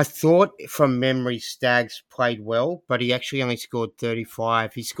Storm. I thought from memory Stags played well, but he actually only scored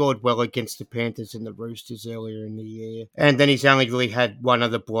 35. He scored well against the Panthers and the Roosters earlier in the year. And then he's only really had one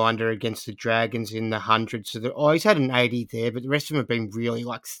other blinder against the Dragons in the hundreds. So he's had an 80 there, but the rest of them have been really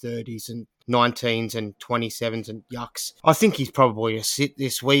like 30s and 19s and 27s and yucks. I think he's probably a sit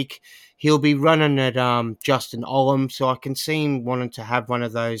this week. He'll be running at Justin Olam, so I can see him wanting to have one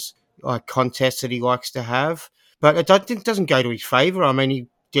of those contests that he likes to have. But it doesn't go to his favour. I mean, he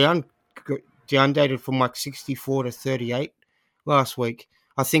downdated from like 64 to 38 last week.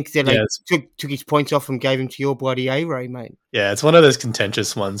 I think that they took his points off and gave him to your bloody A-Ray, mate. Yeah, it's one of those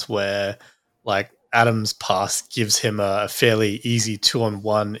contentious ones where like Adams' pass gives him a fairly easy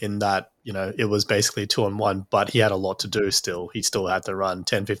 2-on-1 in that, you know, it was basically 2-on-1, but he had a lot to do still. He still had to run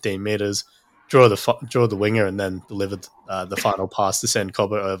 10, 15 meters, draw the winger, and then deliver the final pass to send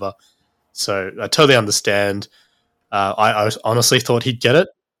Cobbo over. So I totally understand. I honestly thought he'd get it,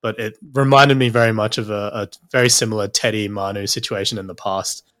 but it reminded me very much of a very similar Teddy Manu situation in the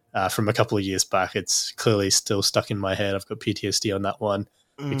past from a couple of years back. It's clearly still stuck in my head. I've got PTSD on that one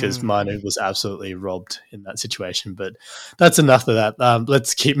because Manu was absolutely robbed in that situation. But that's enough of that.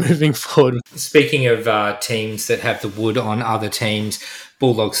 Let's keep moving forward. Speaking of teams that have the wood on other teams,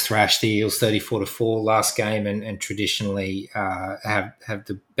 Bulldogs thrashed the Eels 34-4 last game and traditionally have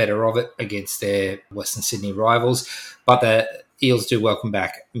the better of it against their Western Sydney rivals. But the Eels do welcome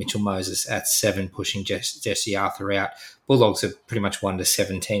back Mitchell Moses at 7, pushing Jesse Arthur out. Bulldogs are pretty much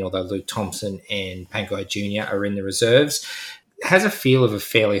 1-17, although Luke Thompson and Pangai Jr. are in the reserves. Has a feel of a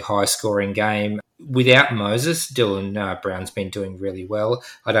fairly high-scoring game. Without Moses, Dylan Brown's been doing really well.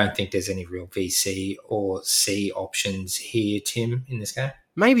 I don't think there's any real VC or C options here, Tim, in this game.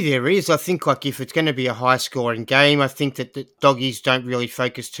 Maybe there is. I think like if it's going to be a high-scoring game, I think that the Doggies don't really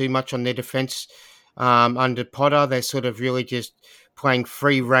focus too much on their defence under Potter. They're sort of really just playing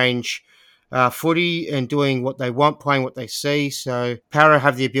free-range footy and doing what they want, playing what they see. So Para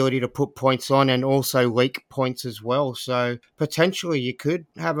have the ability to put points on and also leak points as well. So potentially you could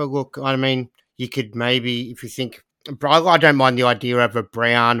have a look. I mean, you could maybe, if you think, I don't mind the idea of a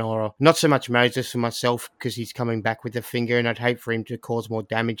Brown or not so much Moses for myself because he's coming back with a finger and I'd hate for him to cause more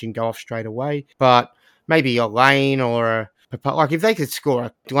damage and go off straight away. But maybe a Lane or like if they could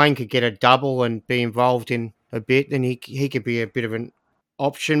score, Lane could get a double and be involved in a bit, then he could be a bit of an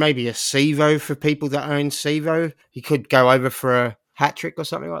option. Maybe a Sevo for people that own Sevo. He could go over for a hat trick or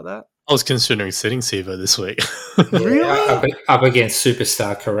something like that. I was considering sitting Sevo this week. Really? Up against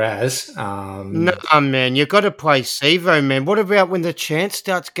superstar Karaz. No, man, you've got to play Sevo, man. What about when the chant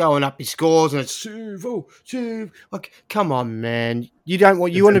starts going up, he scores and it's Sevo. Like, come on, man. You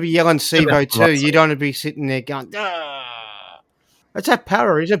want to be yelling Sevo too. You don't want to be sitting there going, Is that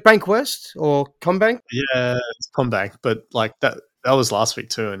Para? Is it Bankwest or Combank? Yeah, it's Combank, but like that was last week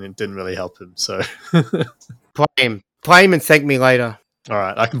too, and it didn't really help him. So play him and thank me later. All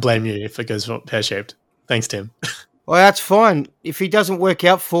right, I can blame you if it goes pear-shaped. Thanks, Tim. Well, that's fine. If he doesn't work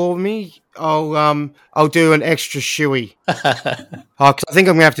out for me, I'll do an extra shoey. 'Cause I think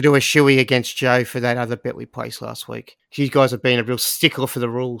I'm going to have to do a shoey against Joe for that other bet we placed last week. You guys have been a real stickler for the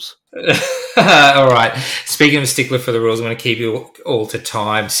rules. All right. Speaking of stickler for the rules, I'm going to keep you all to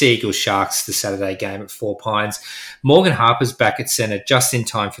time. Sea Eagles Sharks, the Saturday game at 4 Pines. Morgan Harper's back at centre just in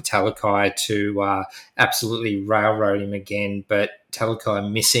time for Talakai to absolutely railroad him again, but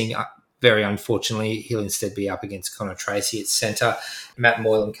Talakai missing. Very unfortunately, he'll instead be up against Connor Tracy at centre. Matt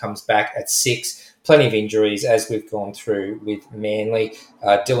Moylan comes back at 6. Plenty of injuries as we've gone through with Manly.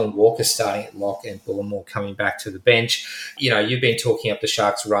 Dylan Walker starting at lock and Bullimore coming back to the bench. You know, you've been talking up the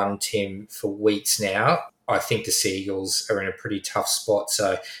Sharks' run, Tim, for weeks now. I think the Sea Eagles are in a pretty tough spot,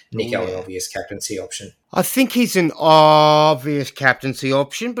 so Nick Allen, obvious captaincy option. I think he's an obvious captaincy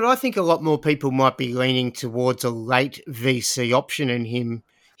option, but I think a lot more people might be leaning towards a late VC option in him.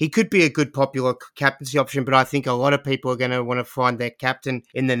 He could be a good popular captaincy option, but I think a lot of people are going to want to find their captain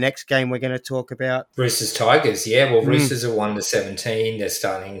in the next game we're going to talk about. Roosters Tigers, yeah. Well, Roosters are 1-17. They're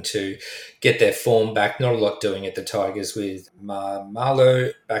starting to get their form back. Not a lot doing at the Tigers with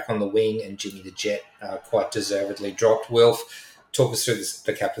Marlowe back on the wing and Jimmy the Jet quite deservedly dropped. Wilf, talk us through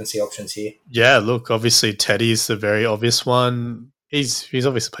the captaincy options here. Yeah, look, obviously Teddy's the very obvious one. He's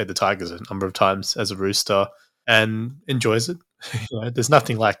obviously played the Tigers a number of times as a Rooster and enjoys it. You know, there's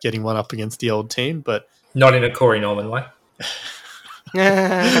nothing like getting one up against the old team, but not in a Corey Norman way.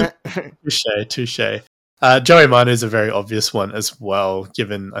 Touche. Joey Manu is a very obvious one as well,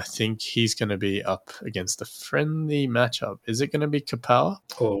 given I think he's going to be up against a friendly matchup. Is it going to be Kapoor?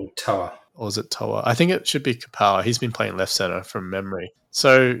 Or Toa? or is it Toa? I think it should be Kapower. He's been playing left center from memory.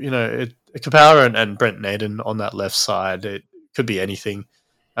 So, Kapower and Brent Naden on that left side, it could be anything.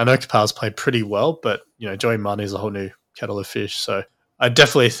 I know Kapower's played pretty well, but, Joey Manu is a whole new kettle of fish. So I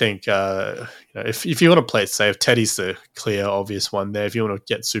definitely think, if you want to play it safe, Teddy's the clear, obvious one there. If you want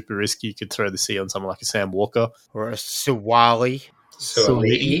to get super risky, you could throw the C on someone like a Sam Walker. Or a Suwali.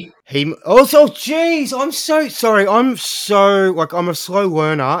 Suwali. He also, geez, I'm so sorry. I'm a slow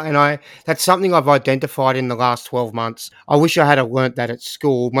learner, and that's something I've identified in the last 12 months. I wish I had learnt that at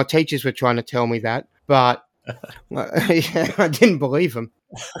school. My teachers were trying to tell me that, but I didn't believe them.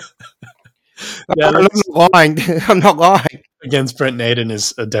 I'm not lying. I'm not lying. Against Brent Naden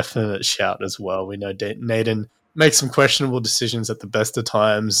is a definite shout as well. We know Naden makes some questionable decisions at the best of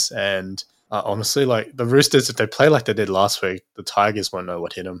times, and honestly, like the Roosters, if they play like they did last week, the Tigers won't know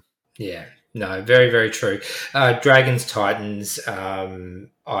what hit them. Yeah, no, very, very true. Dragons, Titans,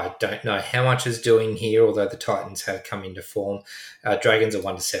 I don't know how much is doing here, although the Titans have come into form. Dragons are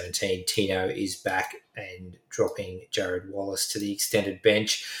 1-17. Tino is back and dropping Jared Wallace to the extended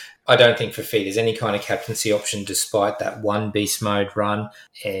bench. I don't think Fafita there's any kind of captaincy option despite that one beast mode run.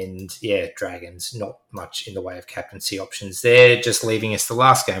 And yeah, Dragons, not much in the way of captaincy options there. Just leaving us the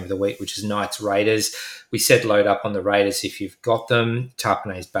last game of the week, which is Knights Raiders. We said load up on the Raiders if you've got them.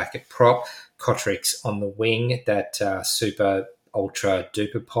 Tarpanay's back at prop. Kotrick's on the wing. That super ultra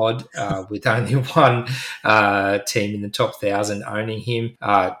duper pod with only one team in the top 1,000 owning him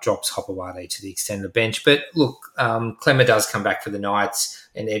drops Hopewade to the extended bench. But look, Clemmer does come back for the Knights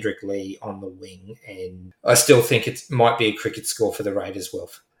and Edric Lee on the wing, and I still think it might be a cricket score for the Raiders,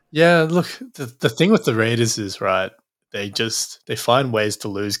 Wilf. Yeah, look, the thing with the Raiders is, right, they find ways to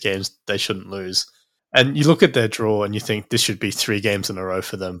lose games they shouldn't lose. And you look at their draw and you think this should be 3 games in a row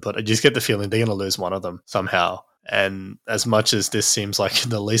for them, but I just get the feeling they're going to lose one of them somehow. And as much as this seems like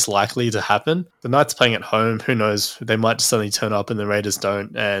the least likely to happen, the Knights playing at home, who knows? They might just suddenly turn up and the Raiders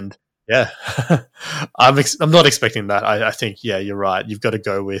don't. And yeah, I'm not expecting that. I think, yeah, you're right. You've got to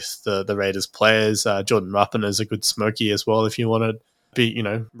go with the Raiders players. Jordan Ruppin is a good smoky as well if you want to be,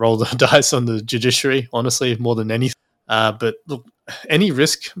 roll the dice on the judiciary, honestly, more than anything. But look, any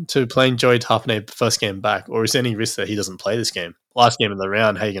risk to playing Joey Tarpanay first game back, or is there any risk that he doesn't play this game? Last game of the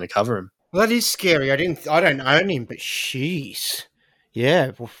round, how are you going to cover him? Well, that is scary. I don't own him, but jeez.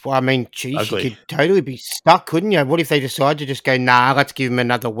 Yeah, well, I mean, geez, you could totally be stuck, couldn't you? What if they decide to just go, nah, let's give him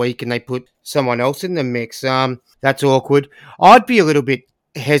another week and they put someone else in the mix? That's awkward. I'd be a little bit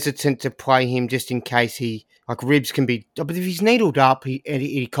hesitant to play him just in case ribs can be, but if he's needled up and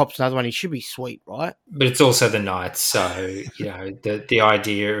he cops another one, he should be sweet, right? But it's also the Knights, so the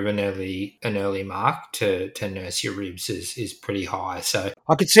idea of an early mark to nurse your ribs is pretty high. So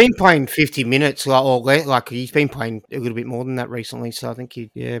I could see him playing 50 minutes, like he's been playing a little bit more than that recently. So I think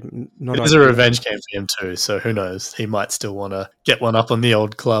not. It is a revenge game for him too. So who knows? He might still want to get one up on the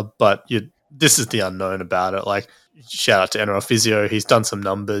old club, but this is the unknown about it. Like, shout out to NRL Physio. He's done some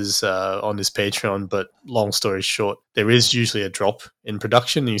numbers on his Patreon, but long story short, there is usually a drop in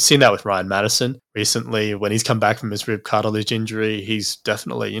production. And you've seen that with Ryan Madison recently. When he's come back from his rib cartilage injury, he's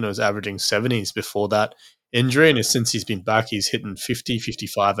definitely, was averaging 70s before that injury. And since he's been back, he's hitting 50,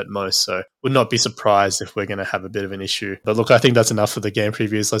 55 at most. So would not be surprised if we're going to have a bit of an issue. But look, I think that's enough for the game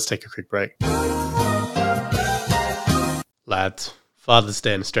previews. Let's take a quick break. Lads, Father's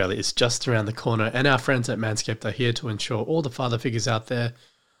Day in Australia is just around the corner, and our friends at Manscaped are here to ensure all the father figures out there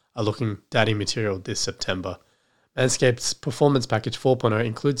are looking daddy material this September. Manscaped's Performance Package 4.0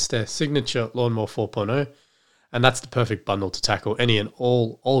 includes their signature Lawnmower 4.0, and that's the perfect bundle to tackle any and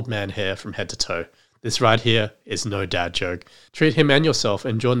all old man hair from head to toe. This right here is no dad joke. Treat him and yourself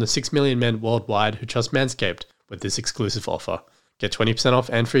and join the 6 million men worldwide who trust Manscaped with this exclusive offer. Get 20% off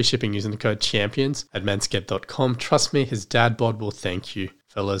and free shipping using the code CHAMPIONS at manscaped.com. Trust me, his dad bod will thank you.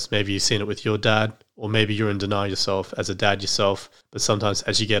 Fellas, maybe you've seen it with your dad, or maybe you're in denial yourself as a dad yourself, but sometimes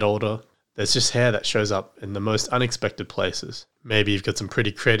as you get older, there's just hair that shows up in the most unexpected places. Maybe you've got some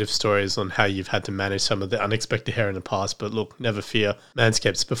pretty creative stories on how you've had to manage some of the unexpected hair in the past, but look, never fear.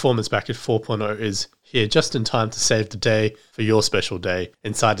 Manscaped's Performance Package 4.0 is here just in time to save the day for your special day.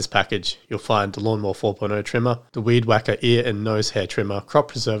 Inside this package, you'll find the Lawnmower 4.0 trimmer, the Weed Whacker ear and nose hair trimmer, Crop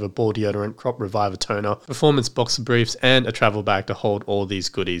Preserver ball deodorant, Crop Reviver toner, Performance boxer briefs, and a travel bag to hold all these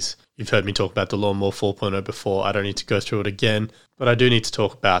goodies. You've heard me talk about the Lawnmower 4.0 before. I don't need to go through it again, but I do need to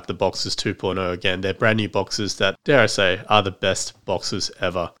talk about the Boxers 2.0 again. They're brand new boxers that, dare I say, are the best boxers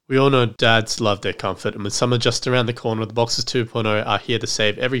ever. We all know dads love their comfort, and with summer just around the corner, the Boxers 2.0 are here to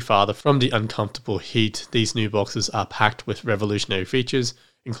save every father from the uncomfortable heat. These new boxes are packed with revolutionary features,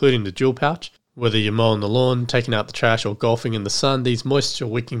 including the dual pouch, Whether you're mowing the lawn, taking out the trash, or golfing in the sun, these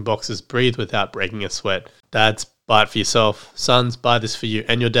moisture-wicking boxes breathe without breaking a sweat. Dads, buy it for yourself. Sons, buy this for you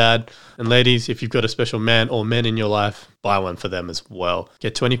and your dad. And ladies, if you've got a special man or men in your life, buy one for them as well.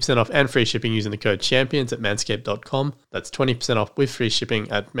 Get 20% off and free shipping using the code CHAMPIONS at manscaped.com. That's 20% off with free shipping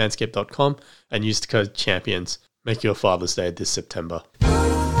at manscaped.com and use the code CHAMPIONS. Make your Father's Day this September.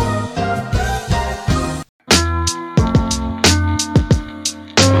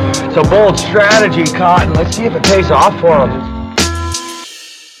 It's a bold strategy, Cotton. Let's see if it pays off for him.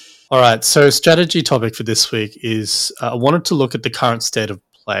 All right, so strategy topic for this week is I wanted to look at the current state of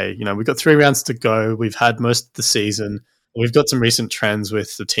play. We've got 3 rounds to go. We've had most of the season. We've got some recent trends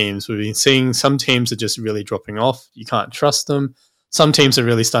with the teams. We've been seeing some teams are just really dropping off. You can't trust them. Some teams are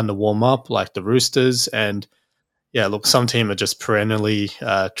really starting to warm up, like the Roosters. And yeah, look, some teams are just perennially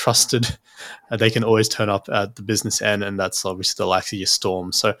trusted. They can always turn up at the business end, and that's obviously the likes of your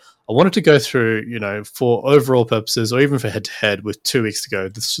Storm. So I wanted to go through, for overall purposes or even for head-to-head with 2 weeks to go.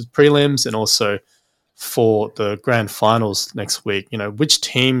 This is prelims and also for the grand finals next week. Which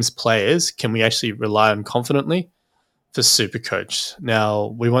teams' players can we actually rely on confidently for Supercoach?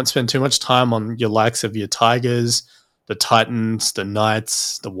 Now, we won't spend too much time on your likes of your Tigers, the Titans, the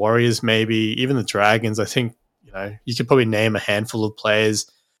Knights, the Warriors maybe, even the Dragons. I think, you could probably name a handful of players.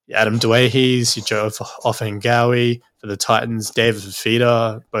 Adam Duahe's, your Joe Offengawi for the Titans, David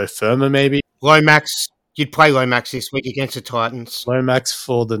Fifita, Bo Firma maybe. Lomax. You'd play Lomax this week against the Titans. Lomax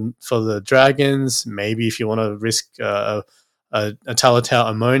for the Dragons. Maybe if you want to risk a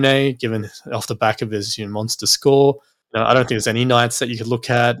Talatau Amone, given off the back of his monster score. I don't think there's any Knights that you could look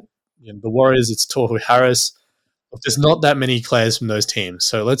at. The Warriors, it's Tohu Harris. There's not that many players from those teams.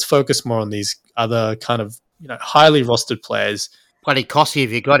 So let's focus more on these other kind of highly rostered players. Bloody Cossey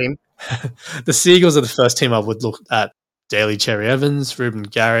if you got him. The Seagulls are the first team I would look at. Daly Cherry Evans, Ruben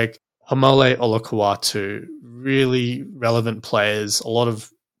Garrick, Haumole Olakau'atu, really relevant players. A lot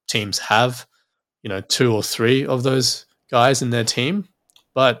of teams have, 2 or 3 of those guys in their team,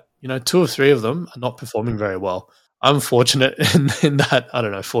 but 2 or 3 of them are not performing very well. I'm fortunate in that. I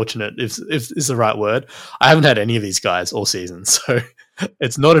don't know, fortunate if is the right word. I haven't had any of these guys all season, so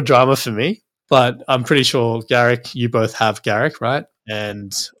it's not a drama for me. But I'm pretty sure, Garrick, you both have Garrick, right?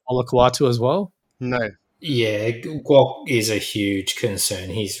 And Olakau'atu as well? No. Yeah, Guok is a huge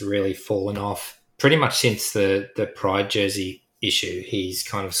concern. He's really fallen off pretty much since the Pride jersey issue. He's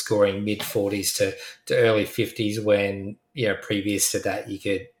kind of scoring mid-40s to early 50s when, previous to that, you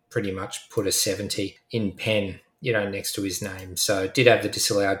could pretty much put a 70 in pen, next to his name. So did have the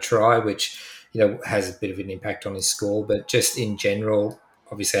disallowed try, which, has a bit of an impact on his score. But just in general,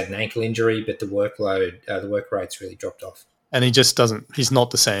 obviously had an ankle injury, but the work rate's really dropped off. And he's not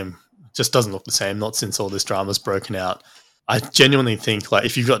the same. Just doesn't look the same, not since all this drama's broken out. I genuinely think,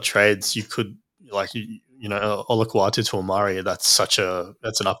 if you've got trades, you could, Olakau'atu to Omari, that's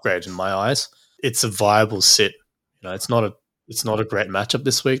an upgrade in my eyes. It's a viable sit. It's not a great matchup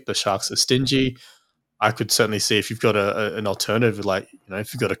this week. The Sharks are stingy. I could certainly see if you've got an alternative,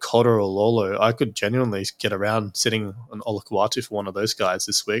 if you've got a Cotter or Lolo, I could genuinely get around sitting on Olakau'atu for one of those guys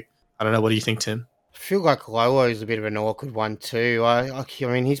this week. I don't know. What do you think, Tim? I feel like Lolo is a bit of an awkward one too. I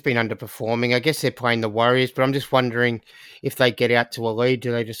mean, he's been underperforming. I guess they're playing the Warriors, but I'm just wondering if they get out to a lead,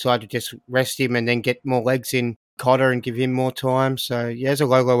 do they decide to just rest him and then get more legs in Cotter and give him more time? So, yeah, as a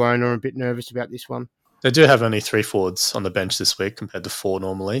Lolo owner, I'm a bit nervous about this one. They do have only 3 forwards on the bench this week compared to 4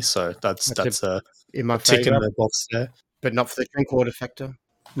 normally, so that's a in my tick favour, in the box there. But not for the drink order factor.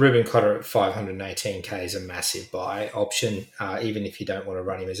 Ruben Cotter at 518k is a massive buy option, even if you don't want to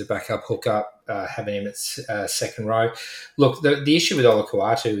run him as a backup hookup, having him at second row. Look, the issue with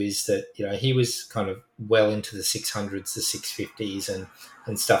Olakau'atu is that, he was kind of well into the 600s, the 650s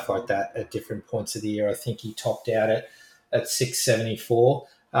and stuff like that at different points of the year. I think he topped out at 674.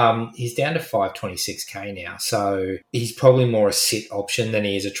 He's down to 526k now, so he's probably more a sit option than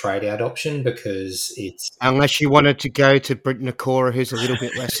he is a trade out option because it's... Unless you wanted to go to Britt Nakora, who's a little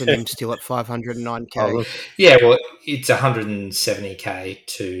bit less than him, still at 509k. Oh, yeah, well, it's 170k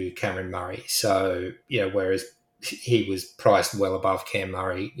to Cameron Murray, so, whereas he was priced well above Cam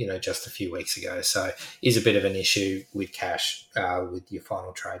Murray, just a few weeks ago, so is a bit of an issue with cash with your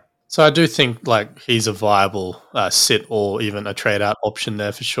final trade. So I do think he's a viable sit or even a trade out option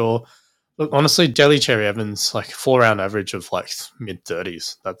there for sure. Look, honestly, Daly Cherry Evans, 4-round average of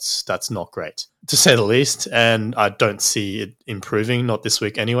mid-30s. That's not great, to say the least. And I don't see it improving, not this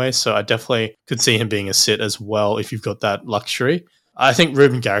week anyway. So I definitely could see him being a sit as well if you've got that luxury. I think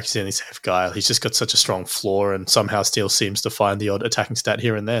Ruben Garrick's the only safe guy. He's just got such a strong floor and somehow still seems to find the odd attacking stat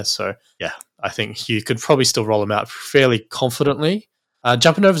here and there. So yeah, I think you could probably still roll him out fairly confidently.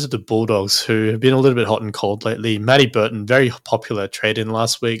 Jumping over to the Bulldogs, who have been a little bit hot and cold lately. Matty Burton, very popular trade-in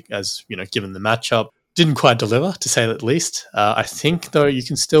last week, as given the matchup. Didn't quite deliver, to say the least. I think, though, you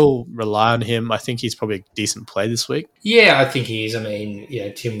can still rely on him. I think he's probably a decent play this week. Yeah, I think he is. I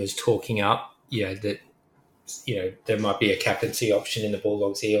mean, Tim was talking up, that there might be a captaincy option in the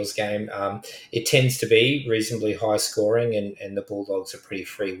Bulldogs-Eels game. It tends to be reasonably high scoring, and the Bulldogs are pretty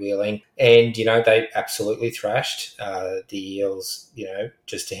freewheeling. And, they absolutely thrashed the Eels,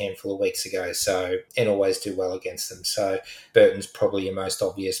 just a handful of weeks ago. So, and always do well against them. So, Burton's probably your most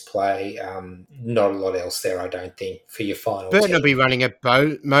obvious play. Not a lot else there, I don't think, for your final Burton team. will be running at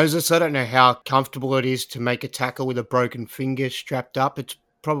Moses. I don't know how comfortable it is to make a tackle with a broken finger strapped up. It's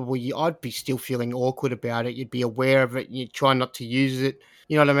probably, I'd be still feeling awkward about it. You'd be aware of it. You'd try not to use it,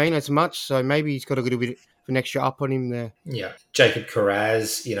 as much. So maybe he's got a little bit of an extra up on him there. Yeah. Jacob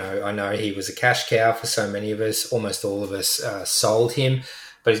Carraz, I know he was a cash cow for so many of us. Almost all of us sold him,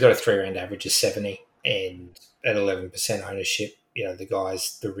 but he's got a 3-round average of 70 and at 11% ownership. The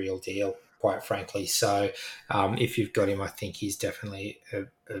guy's the real deal, quite frankly. So if you've got him, I think he's definitely a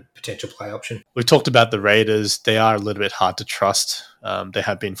potential play option. We talked about the Raiders. They are a little bit hard to trust. They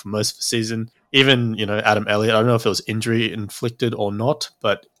have been for most of the season. Even, Adam Elliott, I don't know if it was injury inflicted or not,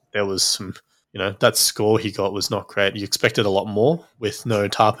 but there was some, that score he got was not great. You expected a lot more with no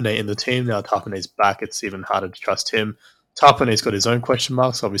Tarpanay in the team. Now Tarpanay's back. It's even harder to trust him. Tarpanay's got his own question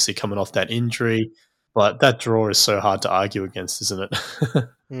marks, obviously coming off that injury. But that draw is so hard to argue against, isn't it?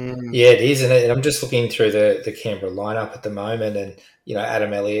 Yeah, it is. And I'm just looking through the Canberra lineup at the moment. And,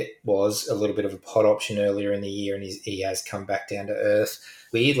 Adam Elliott was a little bit of a pot option earlier in the year, and he has come back down to earth.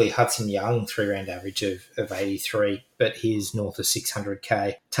 Weirdly, Hudson Young, 3-round average of 83, but he's north of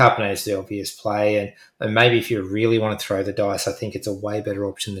 600k. Tarpanay is the obvious play. And maybe if you really want to throw the dice, I think it's a way better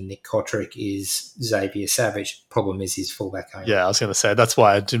option than Nick Kotrick is Xavier Savage. Problem is he's fullback only. Yeah, I was going to say, that's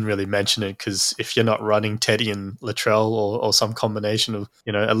why I didn't really mention it, because if you're not running Teddy and Latrell or some combination of,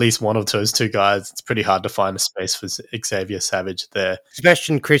 at least one of those two guys, it's pretty hard to find a space for Xavier Savage there.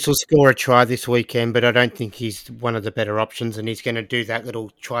 Sebastian Chris will score a try this weekend, but I don't think he's one of the better options, and he's going to do that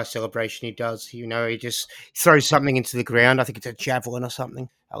little try celebration he does. He just throws something into the ground. I think it's a javelin or something.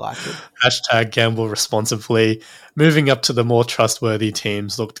 I like it. Hashtag gamble responsibly. Moving up to the more trustworthy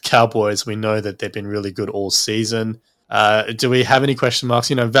teams. Look, the Cowboys, we know that they've been really good all season. Do we have any question marks?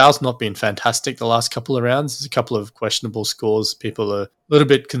 Val's not been fantastic the last couple of rounds. There's a couple of questionable scores. People are a little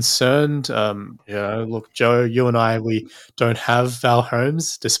bit concerned. Look, Joe, you and I, we don't have Val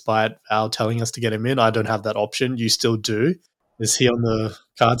Holmes, despite Val telling us to get him in. I don't have that option. You still do. Is he on the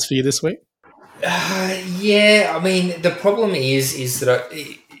cards for you this week? Yeah, I mean, the problem is that,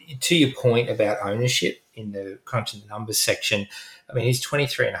 to your point about ownership in the crunching the numbers section, I mean, he's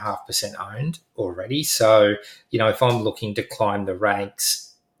 23.5% owned already. So, if I'm looking to climb the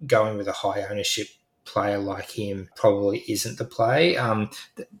ranks, going with a high ownership player like him probably isn't the play.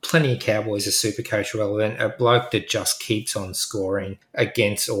 Plenty of Cowboys are super coach relevant. A bloke that just keeps on scoring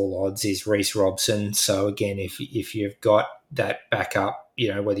against all odds is Reece Robson. So, again, if you've got that backup,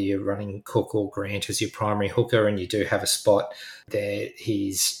 whether you're running Cook or Grant as your primary hooker and you do have a spot there,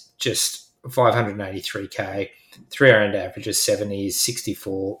 he's just 583k, 3-round average of 70,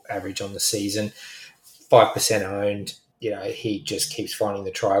 64 average on the season, 5% owned. He just keeps finding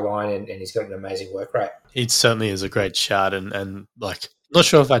the try line and he's got an amazing work rate. He certainly is a great shout and not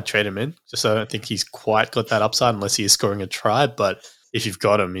sure if I'd trade him in. Just I don't think he's quite got that upside unless he is scoring a try. But if you've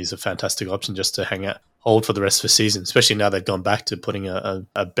got him, he's a fantastic option just to hold for the rest of the season, especially now they've gone back to putting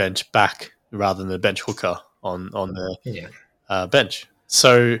a bench back rather than a bench hooker on the bench.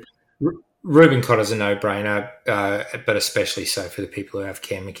 So Ruben Cotter's a no-brainer, but especially so for the people who have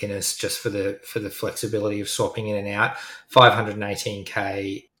Cam McInnes, just for the flexibility of swapping in and out.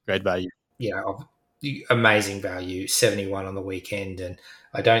 518k, great value. Amazing value. 71 on the weekend, and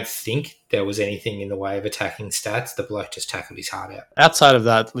I don't think there was anything in the way of attacking stats. The bloke just tackled his heart out. Outside of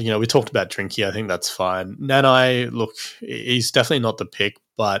that, we talked about Drinky. I think that's fine. Nanai, look, he's definitely not the pick,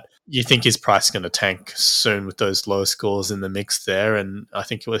 but you think his price is going to tank soon with those low scores in the mix there. And I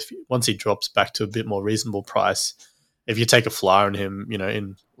think once he drops back to a bit more reasonable price, if you take a flyer on him,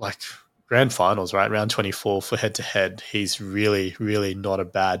 in grand finals, right, round 24 for head-to-head, he's really, really not a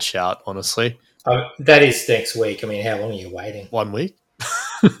bad shout, honestly. That is next week. I mean, how long are you waiting? 1 week.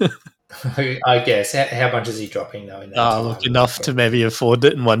 I guess. How much is he dropping though? Look, enough to maybe afford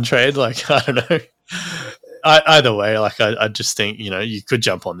it in one trade. I don't know. either way, like I just think, you could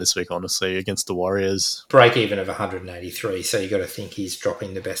jump on this week, honestly, against the Warriors. Break even of 183, so you got to think he's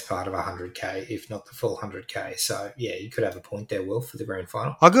dropping the best part of 100k, if not the full 100k. So yeah, you could have a point there, Will, for the grand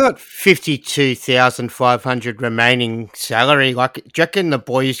final. I got 52,500 remaining salary. Like, do you reckon the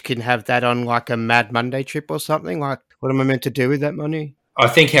boys can have that on like a Mad Monday trip or something? Like, what am I meant to do with that money? I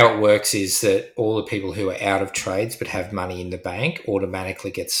think how it works is that all the people who are out of trades but have money in the bank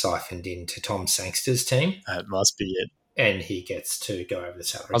automatically get siphoned into Tom Sangster's team. That must be it. And he gets to go over the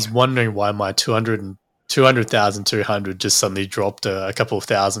salary. I was wondering why my 200,200 just suddenly dropped a couple of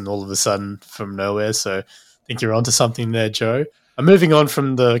thousand all of a sudden from nowhere. So I think you're onto something there, Joe. Moving on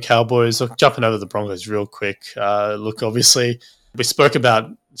from the Cowboys, jumping over the Broncos real quick. Look, obviously, we spoke about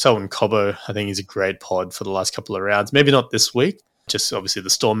Selwyn Cobbo. I think he's a great pod for the last couple of rounds. Maybe not this week, just obviously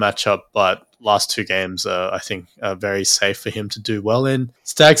the Storm matchup, but last two games, I think, are very safe for him to do well in.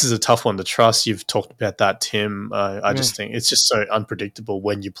 Stags is a tough one to trust. You've talked about that, Tim. I just think it's just so unpredictable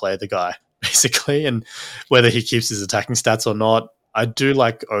when you play the guy, basically, and whether he keeps his attacking stats or not. I do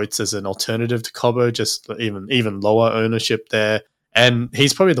like Oates as an alternative to Cobbo, just even lower ownership there. And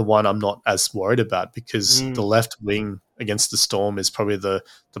he's probably the one I'm not as worried about because the left wing against the Storm is probably the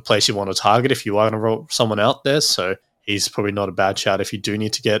place you want to target if you are going to roll someone out there. So he's probably not a bad shout if you do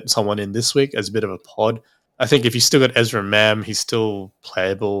need to get someone in this week as a bit of a pod. I think if you still got Ezra Mam, he's still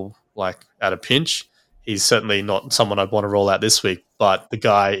playable, like at a pinch. He's certainly not someone I'd want to roll out this week, but the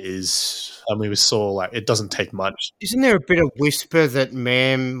guy is, we saw, like, it doesn't take much. Isn't there a bit of whisper that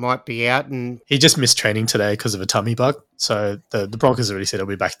Mam might be out? And he just missed training today because of a tummy bug. So the Broncos already said he'll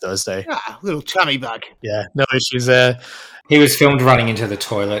be back Thursday. Little tummy bug. Yeah, no issues there. He was filmed running into the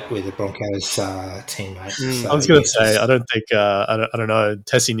toilet with the Broncos teammate. So I was going to say, I don't think, I don't know,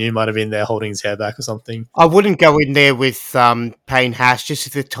 Tessie New might have been there holding his hair back or something. I wouldn't go in there with Payne Haas, just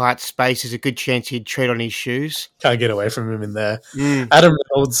if the tight space is a good chance he'd tread on his shoes. Can't get away from him in there. Adam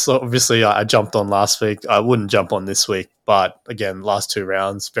Reynolds, obviously, I jumped on last week. I wouldn't jump on this week, but again, last two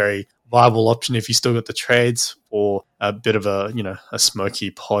rounds, very viable option if you still got the trades or a bit of a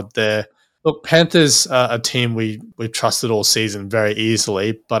smoky pod there. Look, Panthers are a team we've trusted all season very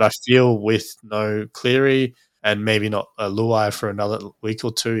easily, but I feel with no Cleary and maybe not a Luai for another week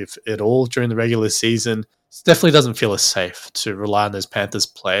or two, if at all, during the regular season, it definitely doesn't feel as safe to rely on those Panthers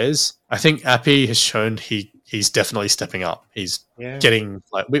players. I think Appy has shown he's definitely stepping up. He's getting,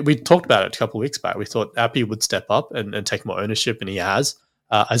 like, we talked about it a couple of weeks back. We thought Appy would step up and take more ownership, and he has.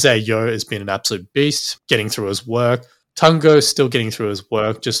 Isaiah Yeo has been an absolute beast, getting through his work. Tungo's still getting through his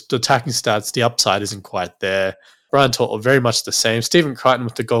work, just the attacking stats, the upside isn't quite there. Brian Tortle, very much the same. Stephen Crichton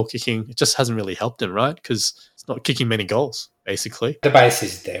with the goal kicking, it just hasn't really helped him, right? Because it's not kicking many goals, basically. The base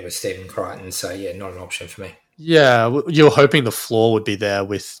is there with Stephen Crichton, so yeah, not an option for me. Yeah, you're hoping the floor would be there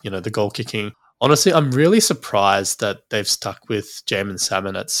with, the goal kicking. Honestly, I'm really surprised that they've stuck with Jamin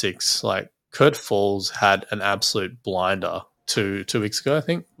Salmon at 6. Like, Kurt Falls had an absolute blinder two weeks ago, I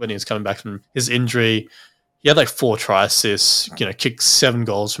think, when he was coming back from his injury. He had like 4 try assists, kicked 7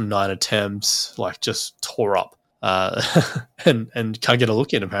 goals from 9 attempts, like just tore up and can't get a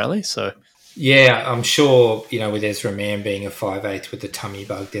look in apparently. So yeah, I'm sure, with Ezra Mam being a 5'8" with the tummy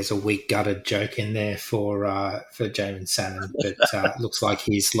bug, there's a weak gutted joke in there for Jamin Salmon, but looks like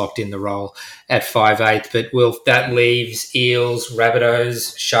he's locked in the role at 5'8". But that leaves Eels,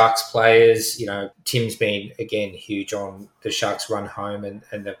 Rabbitohs, Sharks players. Tim's been, again, huge on the Sharks run home and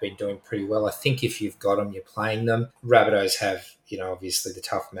they've been doing pretty well. I think if you've got them, you're playing them. Rabbitohs have, obviously the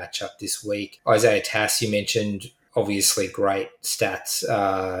tough matchup this week. Isaiah Tass, you mentioned, obviously great stats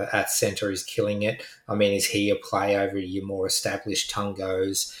at centre. He's killing it. I mean, is he a play over your more established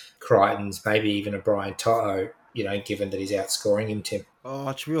Tungos, Crichtons, maybe even a Brian To'o, given that he's outscoring him, Tim? Oh,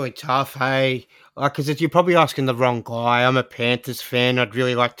 it's really tough, hey? Because you're probably asking the wrong guy. I'm a Panthers fan. I'd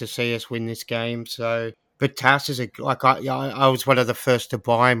really like to see us win this game. But Tass is I was one of the first to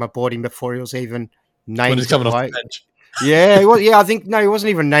buy him. I bought him before he was even named. When he's coming off the bench. Yeah, I think he wasn't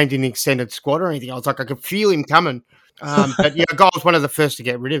even named in the extended squad or anything. I was like, I could feel him coming. But yeah, I was one of the first to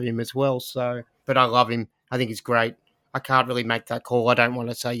get rid of him as well. So, but I love him. I think he's great. I can't really make that call. I don't want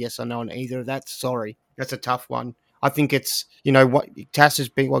to say yes or no on either of that. Sorry, that's a tough one. I think it's what Tass has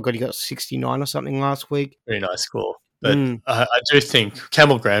been. He got 69 or something last week. Very nice score. But I do think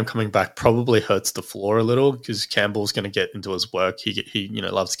Campbell Graham coming back probably hurts the floor a little because Campbell's going to get into his work. He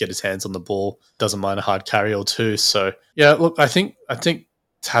loves to get his hands on the ball, doesn't mind a hard carry or two. So yeah, look, I think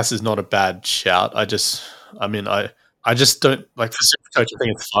Tass is not a bad shout. I just don't like for Supercoach. I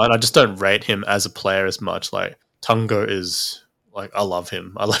think it's fine. I just don't rate him as a player as much. Like Tungo is like, I love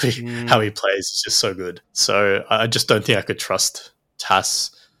him. I love how he plays. He's just so good. So I just don't think I could trust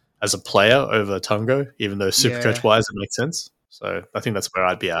Tass as a player over Tungo, even though Supercoach-wise it makes sense. So I think that's where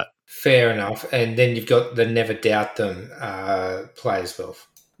I'd be at. Fair enough. And then you've got the never doubt them play as well.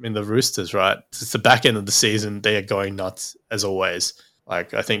 I mean, the Roosters, right? It's the back end of the season. They are going nuts as always.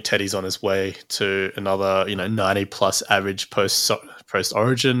 Like, I think Teddy's on his way to another, 90-plus average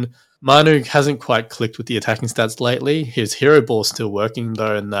post-Origin. Manu hasn't quite clicked with the attacking stats lately. His hero ball's still working,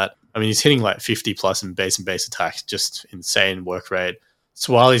 though, in that, he's hitting like 50-plus in base and base attacks. Just insane work rate.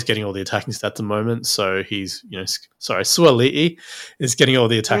 Suali's getting all the attacking stats at the moment, so he's, Suali'i is getting all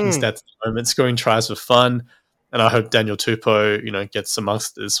the attacking stats at the moment, scoring tries for fun. And I hope Daniel Tupou, gets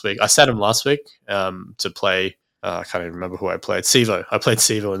amongst it this week. I sat him last week to play. I can't even remember who I played. Sivo. I played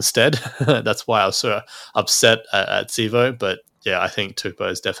Sivo instead. That's why I was so upset at Sivo. But yeah, I think Tupou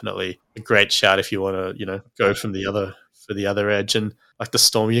is definitely a great shout if you want to, go for the other edge. And like the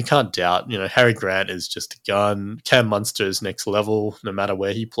Storm, you can't doubt. Harry Grant is just a gun. Cam Munster is next level, no matter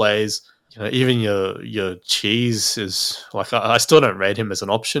where he plays. Even your Cheese is like I still don't rate him as an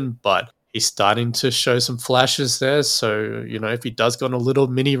option, but he's starting to show some flashes there. So, if he does go on a little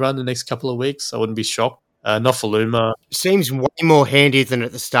mini run the next couple of weeks, I wouldn't be shocked. Nofaluma seems way more handy than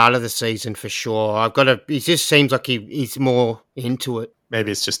at the start of the season for sure. He just seems like he's more into it.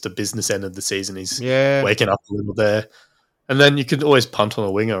 Maybe it's just the business end of the season. He's waking up a little there. And then you could always punt on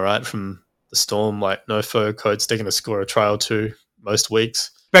a winger, right? From the Storm, like Nofo, Coates, they're going to score a try or two most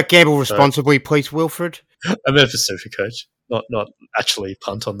weeks. But gamble responsibly, please, Wilfred. I meant for Supercoach, not actually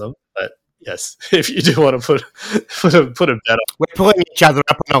punt on them, but yes, if you do want to put it better. We're pulling each other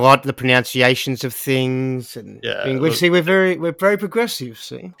up on a lot of the pronunciations of things, and we're very progressive.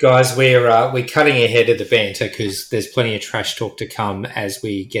 See, guys, we're cutting ahead of the banter because there's plenty of trash talk to come as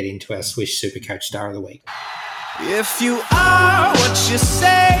we get into our Swish Supercoach Star of the Week. If you are what you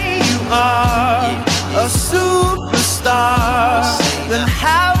say you are, a superstar, then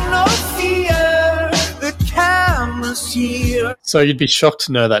have no fear, the camera's here. So you'd be shocked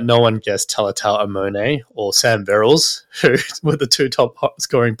to know that no one guessed Talatau Amone or Sam Verrills, who were the two top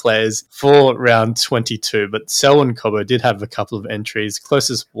scoring players for round 22. But Selwyn Cobbo did have a couple of entries.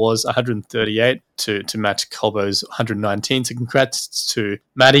 Closest was 138 to match Cobbo's 119. So congrats to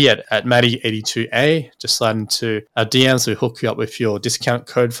Maddie at Maddie82A. Just slide into our DMs. We hook you up with your discount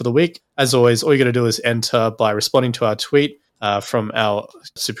code for the week. As always, all you got to do is enter by responding to our tweet from our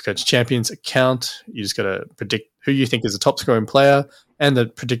Supercoach Champions account. You just got to predict who you think is the top scoring player and the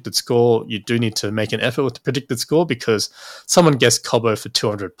predicted score. You do need to make an effort with the predicted score because someone guessed Cobbo for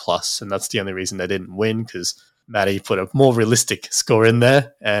 200 plus, and that's the only reason they didn't win because Maddie put a more realistic score in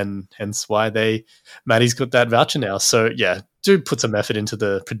there, and hence why Maddie's got that voucher now. So yeah, do put some effort into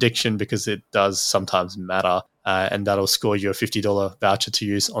the prediction because it does sometimes matter, and that'll score you a $50 voucher to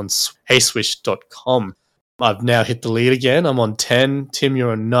use on heyswish.com. I've now hit the lead again. I'm on 10. Tim,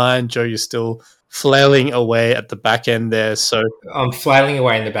 you're on 9. Joe, you're still flailing away at the back end there. So I'm flailing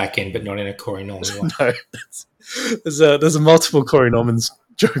away in the back end, but not in a Corey Norman way. No, there's a multiple Corey Norman's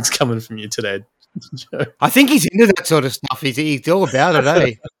jokes coming from you today, Joe. I think he's into that sort of stuff. He's all about it,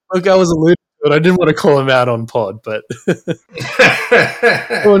 eh? Look, I was alluding to it. I didn't want to call him out on pod, but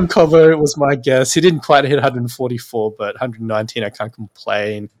Owen Cobbo was my guess. He didn't quite hit 144, but 119, I can't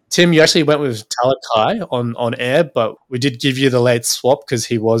complain. Tim, you actually went with Talakai on air, but we did give you the late swap because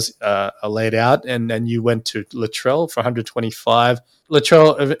he was laid out, and then you went to Latrell for 125.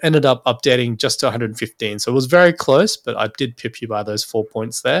 Latrell ended up updating just to 115, so it was very close, but I did pip you by those 4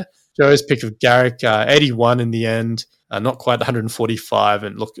 points there. Joe's pick of Garrick, 81 in the end, not quite 145,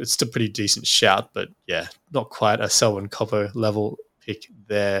 and look, it's still a pretty decent shout, but yeah, not quite a Selwyn Cobbo level pick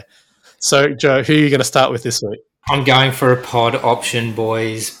there. So, Joe, who are you going to start with this week? I'm going for a pod option,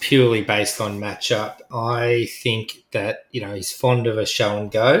 boys, purely based on matchup. I think that, he's fond of a show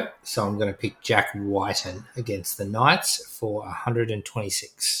and go, so I'm going to pick Jack Whiten against the Knights for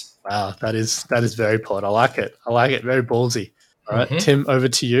 126. Wow, that is very pod. I like it. Very ballsy. All right, Tim, over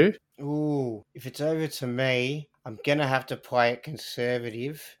to you. Ooh, if it's over to me, I'm going to have to play it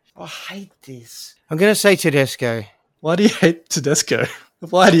conservative. I hate this. I'm going to say Tedesco. Why do you hate Tedesco?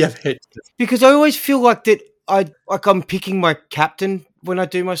 Why do you hate Tedesco? Because I always feel like that I'm picking my captain when I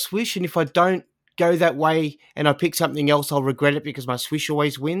do my swish, and if I don't go that way and I pick something else, I'll regret it because my swish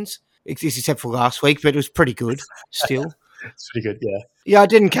always wins, except for last week, but it was pretty good still. It's pretty good, yeah. Yeah, I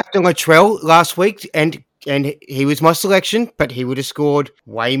didn't captain Latrell last week, and he was my selection, but he would have scored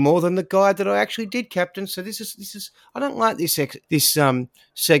way more than the guy that I actually did captain. So this is I don't like this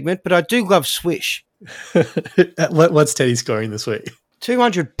segment, but I do love swish. What's Teddy scoring this week?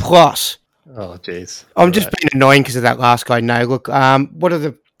 200 plus. Oh, jeez. I'm just being annoying because of that last guy. No, look, what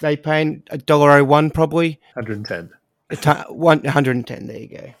are they paying? $1.01 probably? 110. 110, there you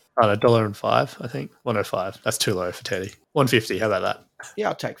go. Oh, $1.05, I think. 105. That's too low for Teddy. 150. How about that? Yeah,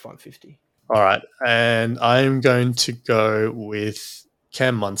 I'll take 150. All right. And I'm going to go with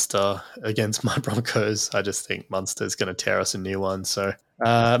Cam Munster against my Broncos. I just think Munster is going to tear us a new one. So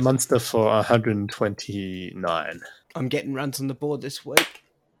Munster for 129. I'm getting runs on the board this week.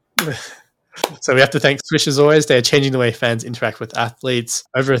 So we have to thank Swish as always. They are changing the way fans interact with athletes.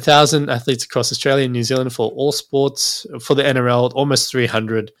 Over 1,000 athletes across Australia and New Zealand for all sports. For the NRL, almost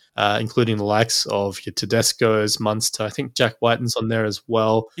 300, including the likes of your Tedesco's, Munster. I think Jack Whiten's on there as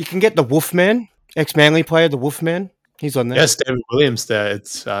well. You can get the Wolfman, ex-Manly player, the Wolfman. He's on there. Yes, David Williams there.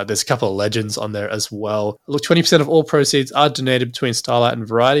 It's there's a couple of legends on there as well. Look, 20% of all proceeds are donated between Starlight and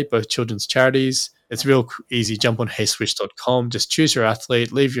Variety, both children's charities. It's real easy. Jump on heyswish.com. Just choose your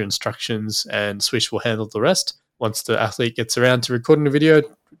athlete, leave your instructions, and Swish will handle the rest. Once the athlete gets around to recording the video,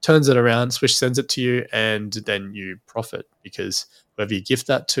 turns it around, Swish sends it to you, and then you profit because whoever you gift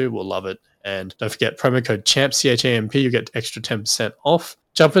that to will love it. And don't forget, promo code CHAMP, CHAMP, you get extra 10% off.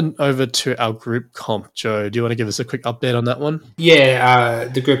 Jumping over to our group comp, Joe, do you want to give us a quick update on that one? Yeah,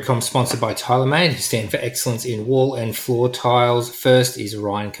 the group comp sponsored by TylerMade, who stand for excellence in wall and floor tiles. First is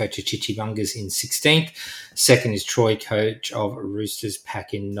Ryan, coach of Chichibungas, in 16th. Second is Troy, coach of Roosters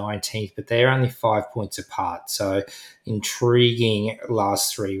Pack, in 19th, but they're only 5 points apart. So intriguing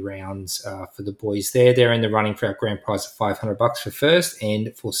last 3 rounds for the boys there. They're in the running for our grand prize of $500 for first,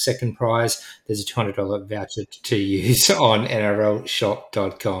 and for second prize, there's a $200 voucher to use on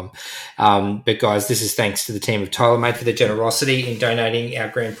NRLshop.com. But guys, this is thanks to the team of TylerMade for their generosity in donating our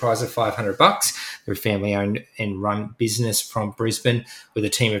grand prize of $500. They're a family-owned and run business from Brisbane with a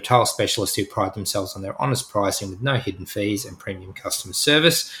team of tile specialists who pride themselves on their honest pricing with no hidden fees and premium customer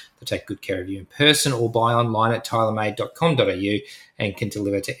service. They take good care of you in person or buy online at tylermade.com.au and can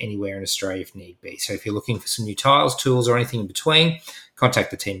deliver to anywhere in Australia if need be. So if you're looking for some new tiles, tools, or anything in between,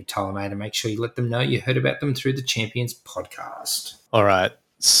 contact the team at TylerMade and make sure you let them know you heard about them through the Champions podcast. All right.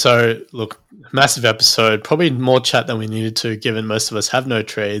 So, look, massive episode, probably more chat than we needed to, given most of us have no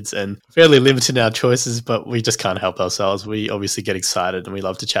trades and fairly limited in our choices, but we just can't help ourselves. We obviously get excited and we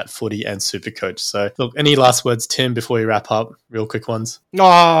love to chat footy and Supercoach. So, look, any last words, Tim, before we wrap up? Real quick ones.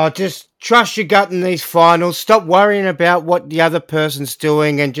 Oh, just trust your gut in these finals. Stop worrying about what the other person's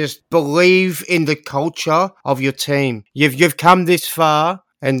doing and just believe in the culture of your team. You've come this far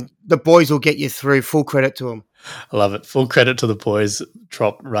and the boys will get you through. Full credit to them. I love it. Full credit to the boys.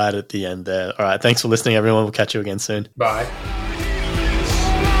 Drop right at the end there. All right. Thanks for listening, everyone. We'll catch you again soon. Bye.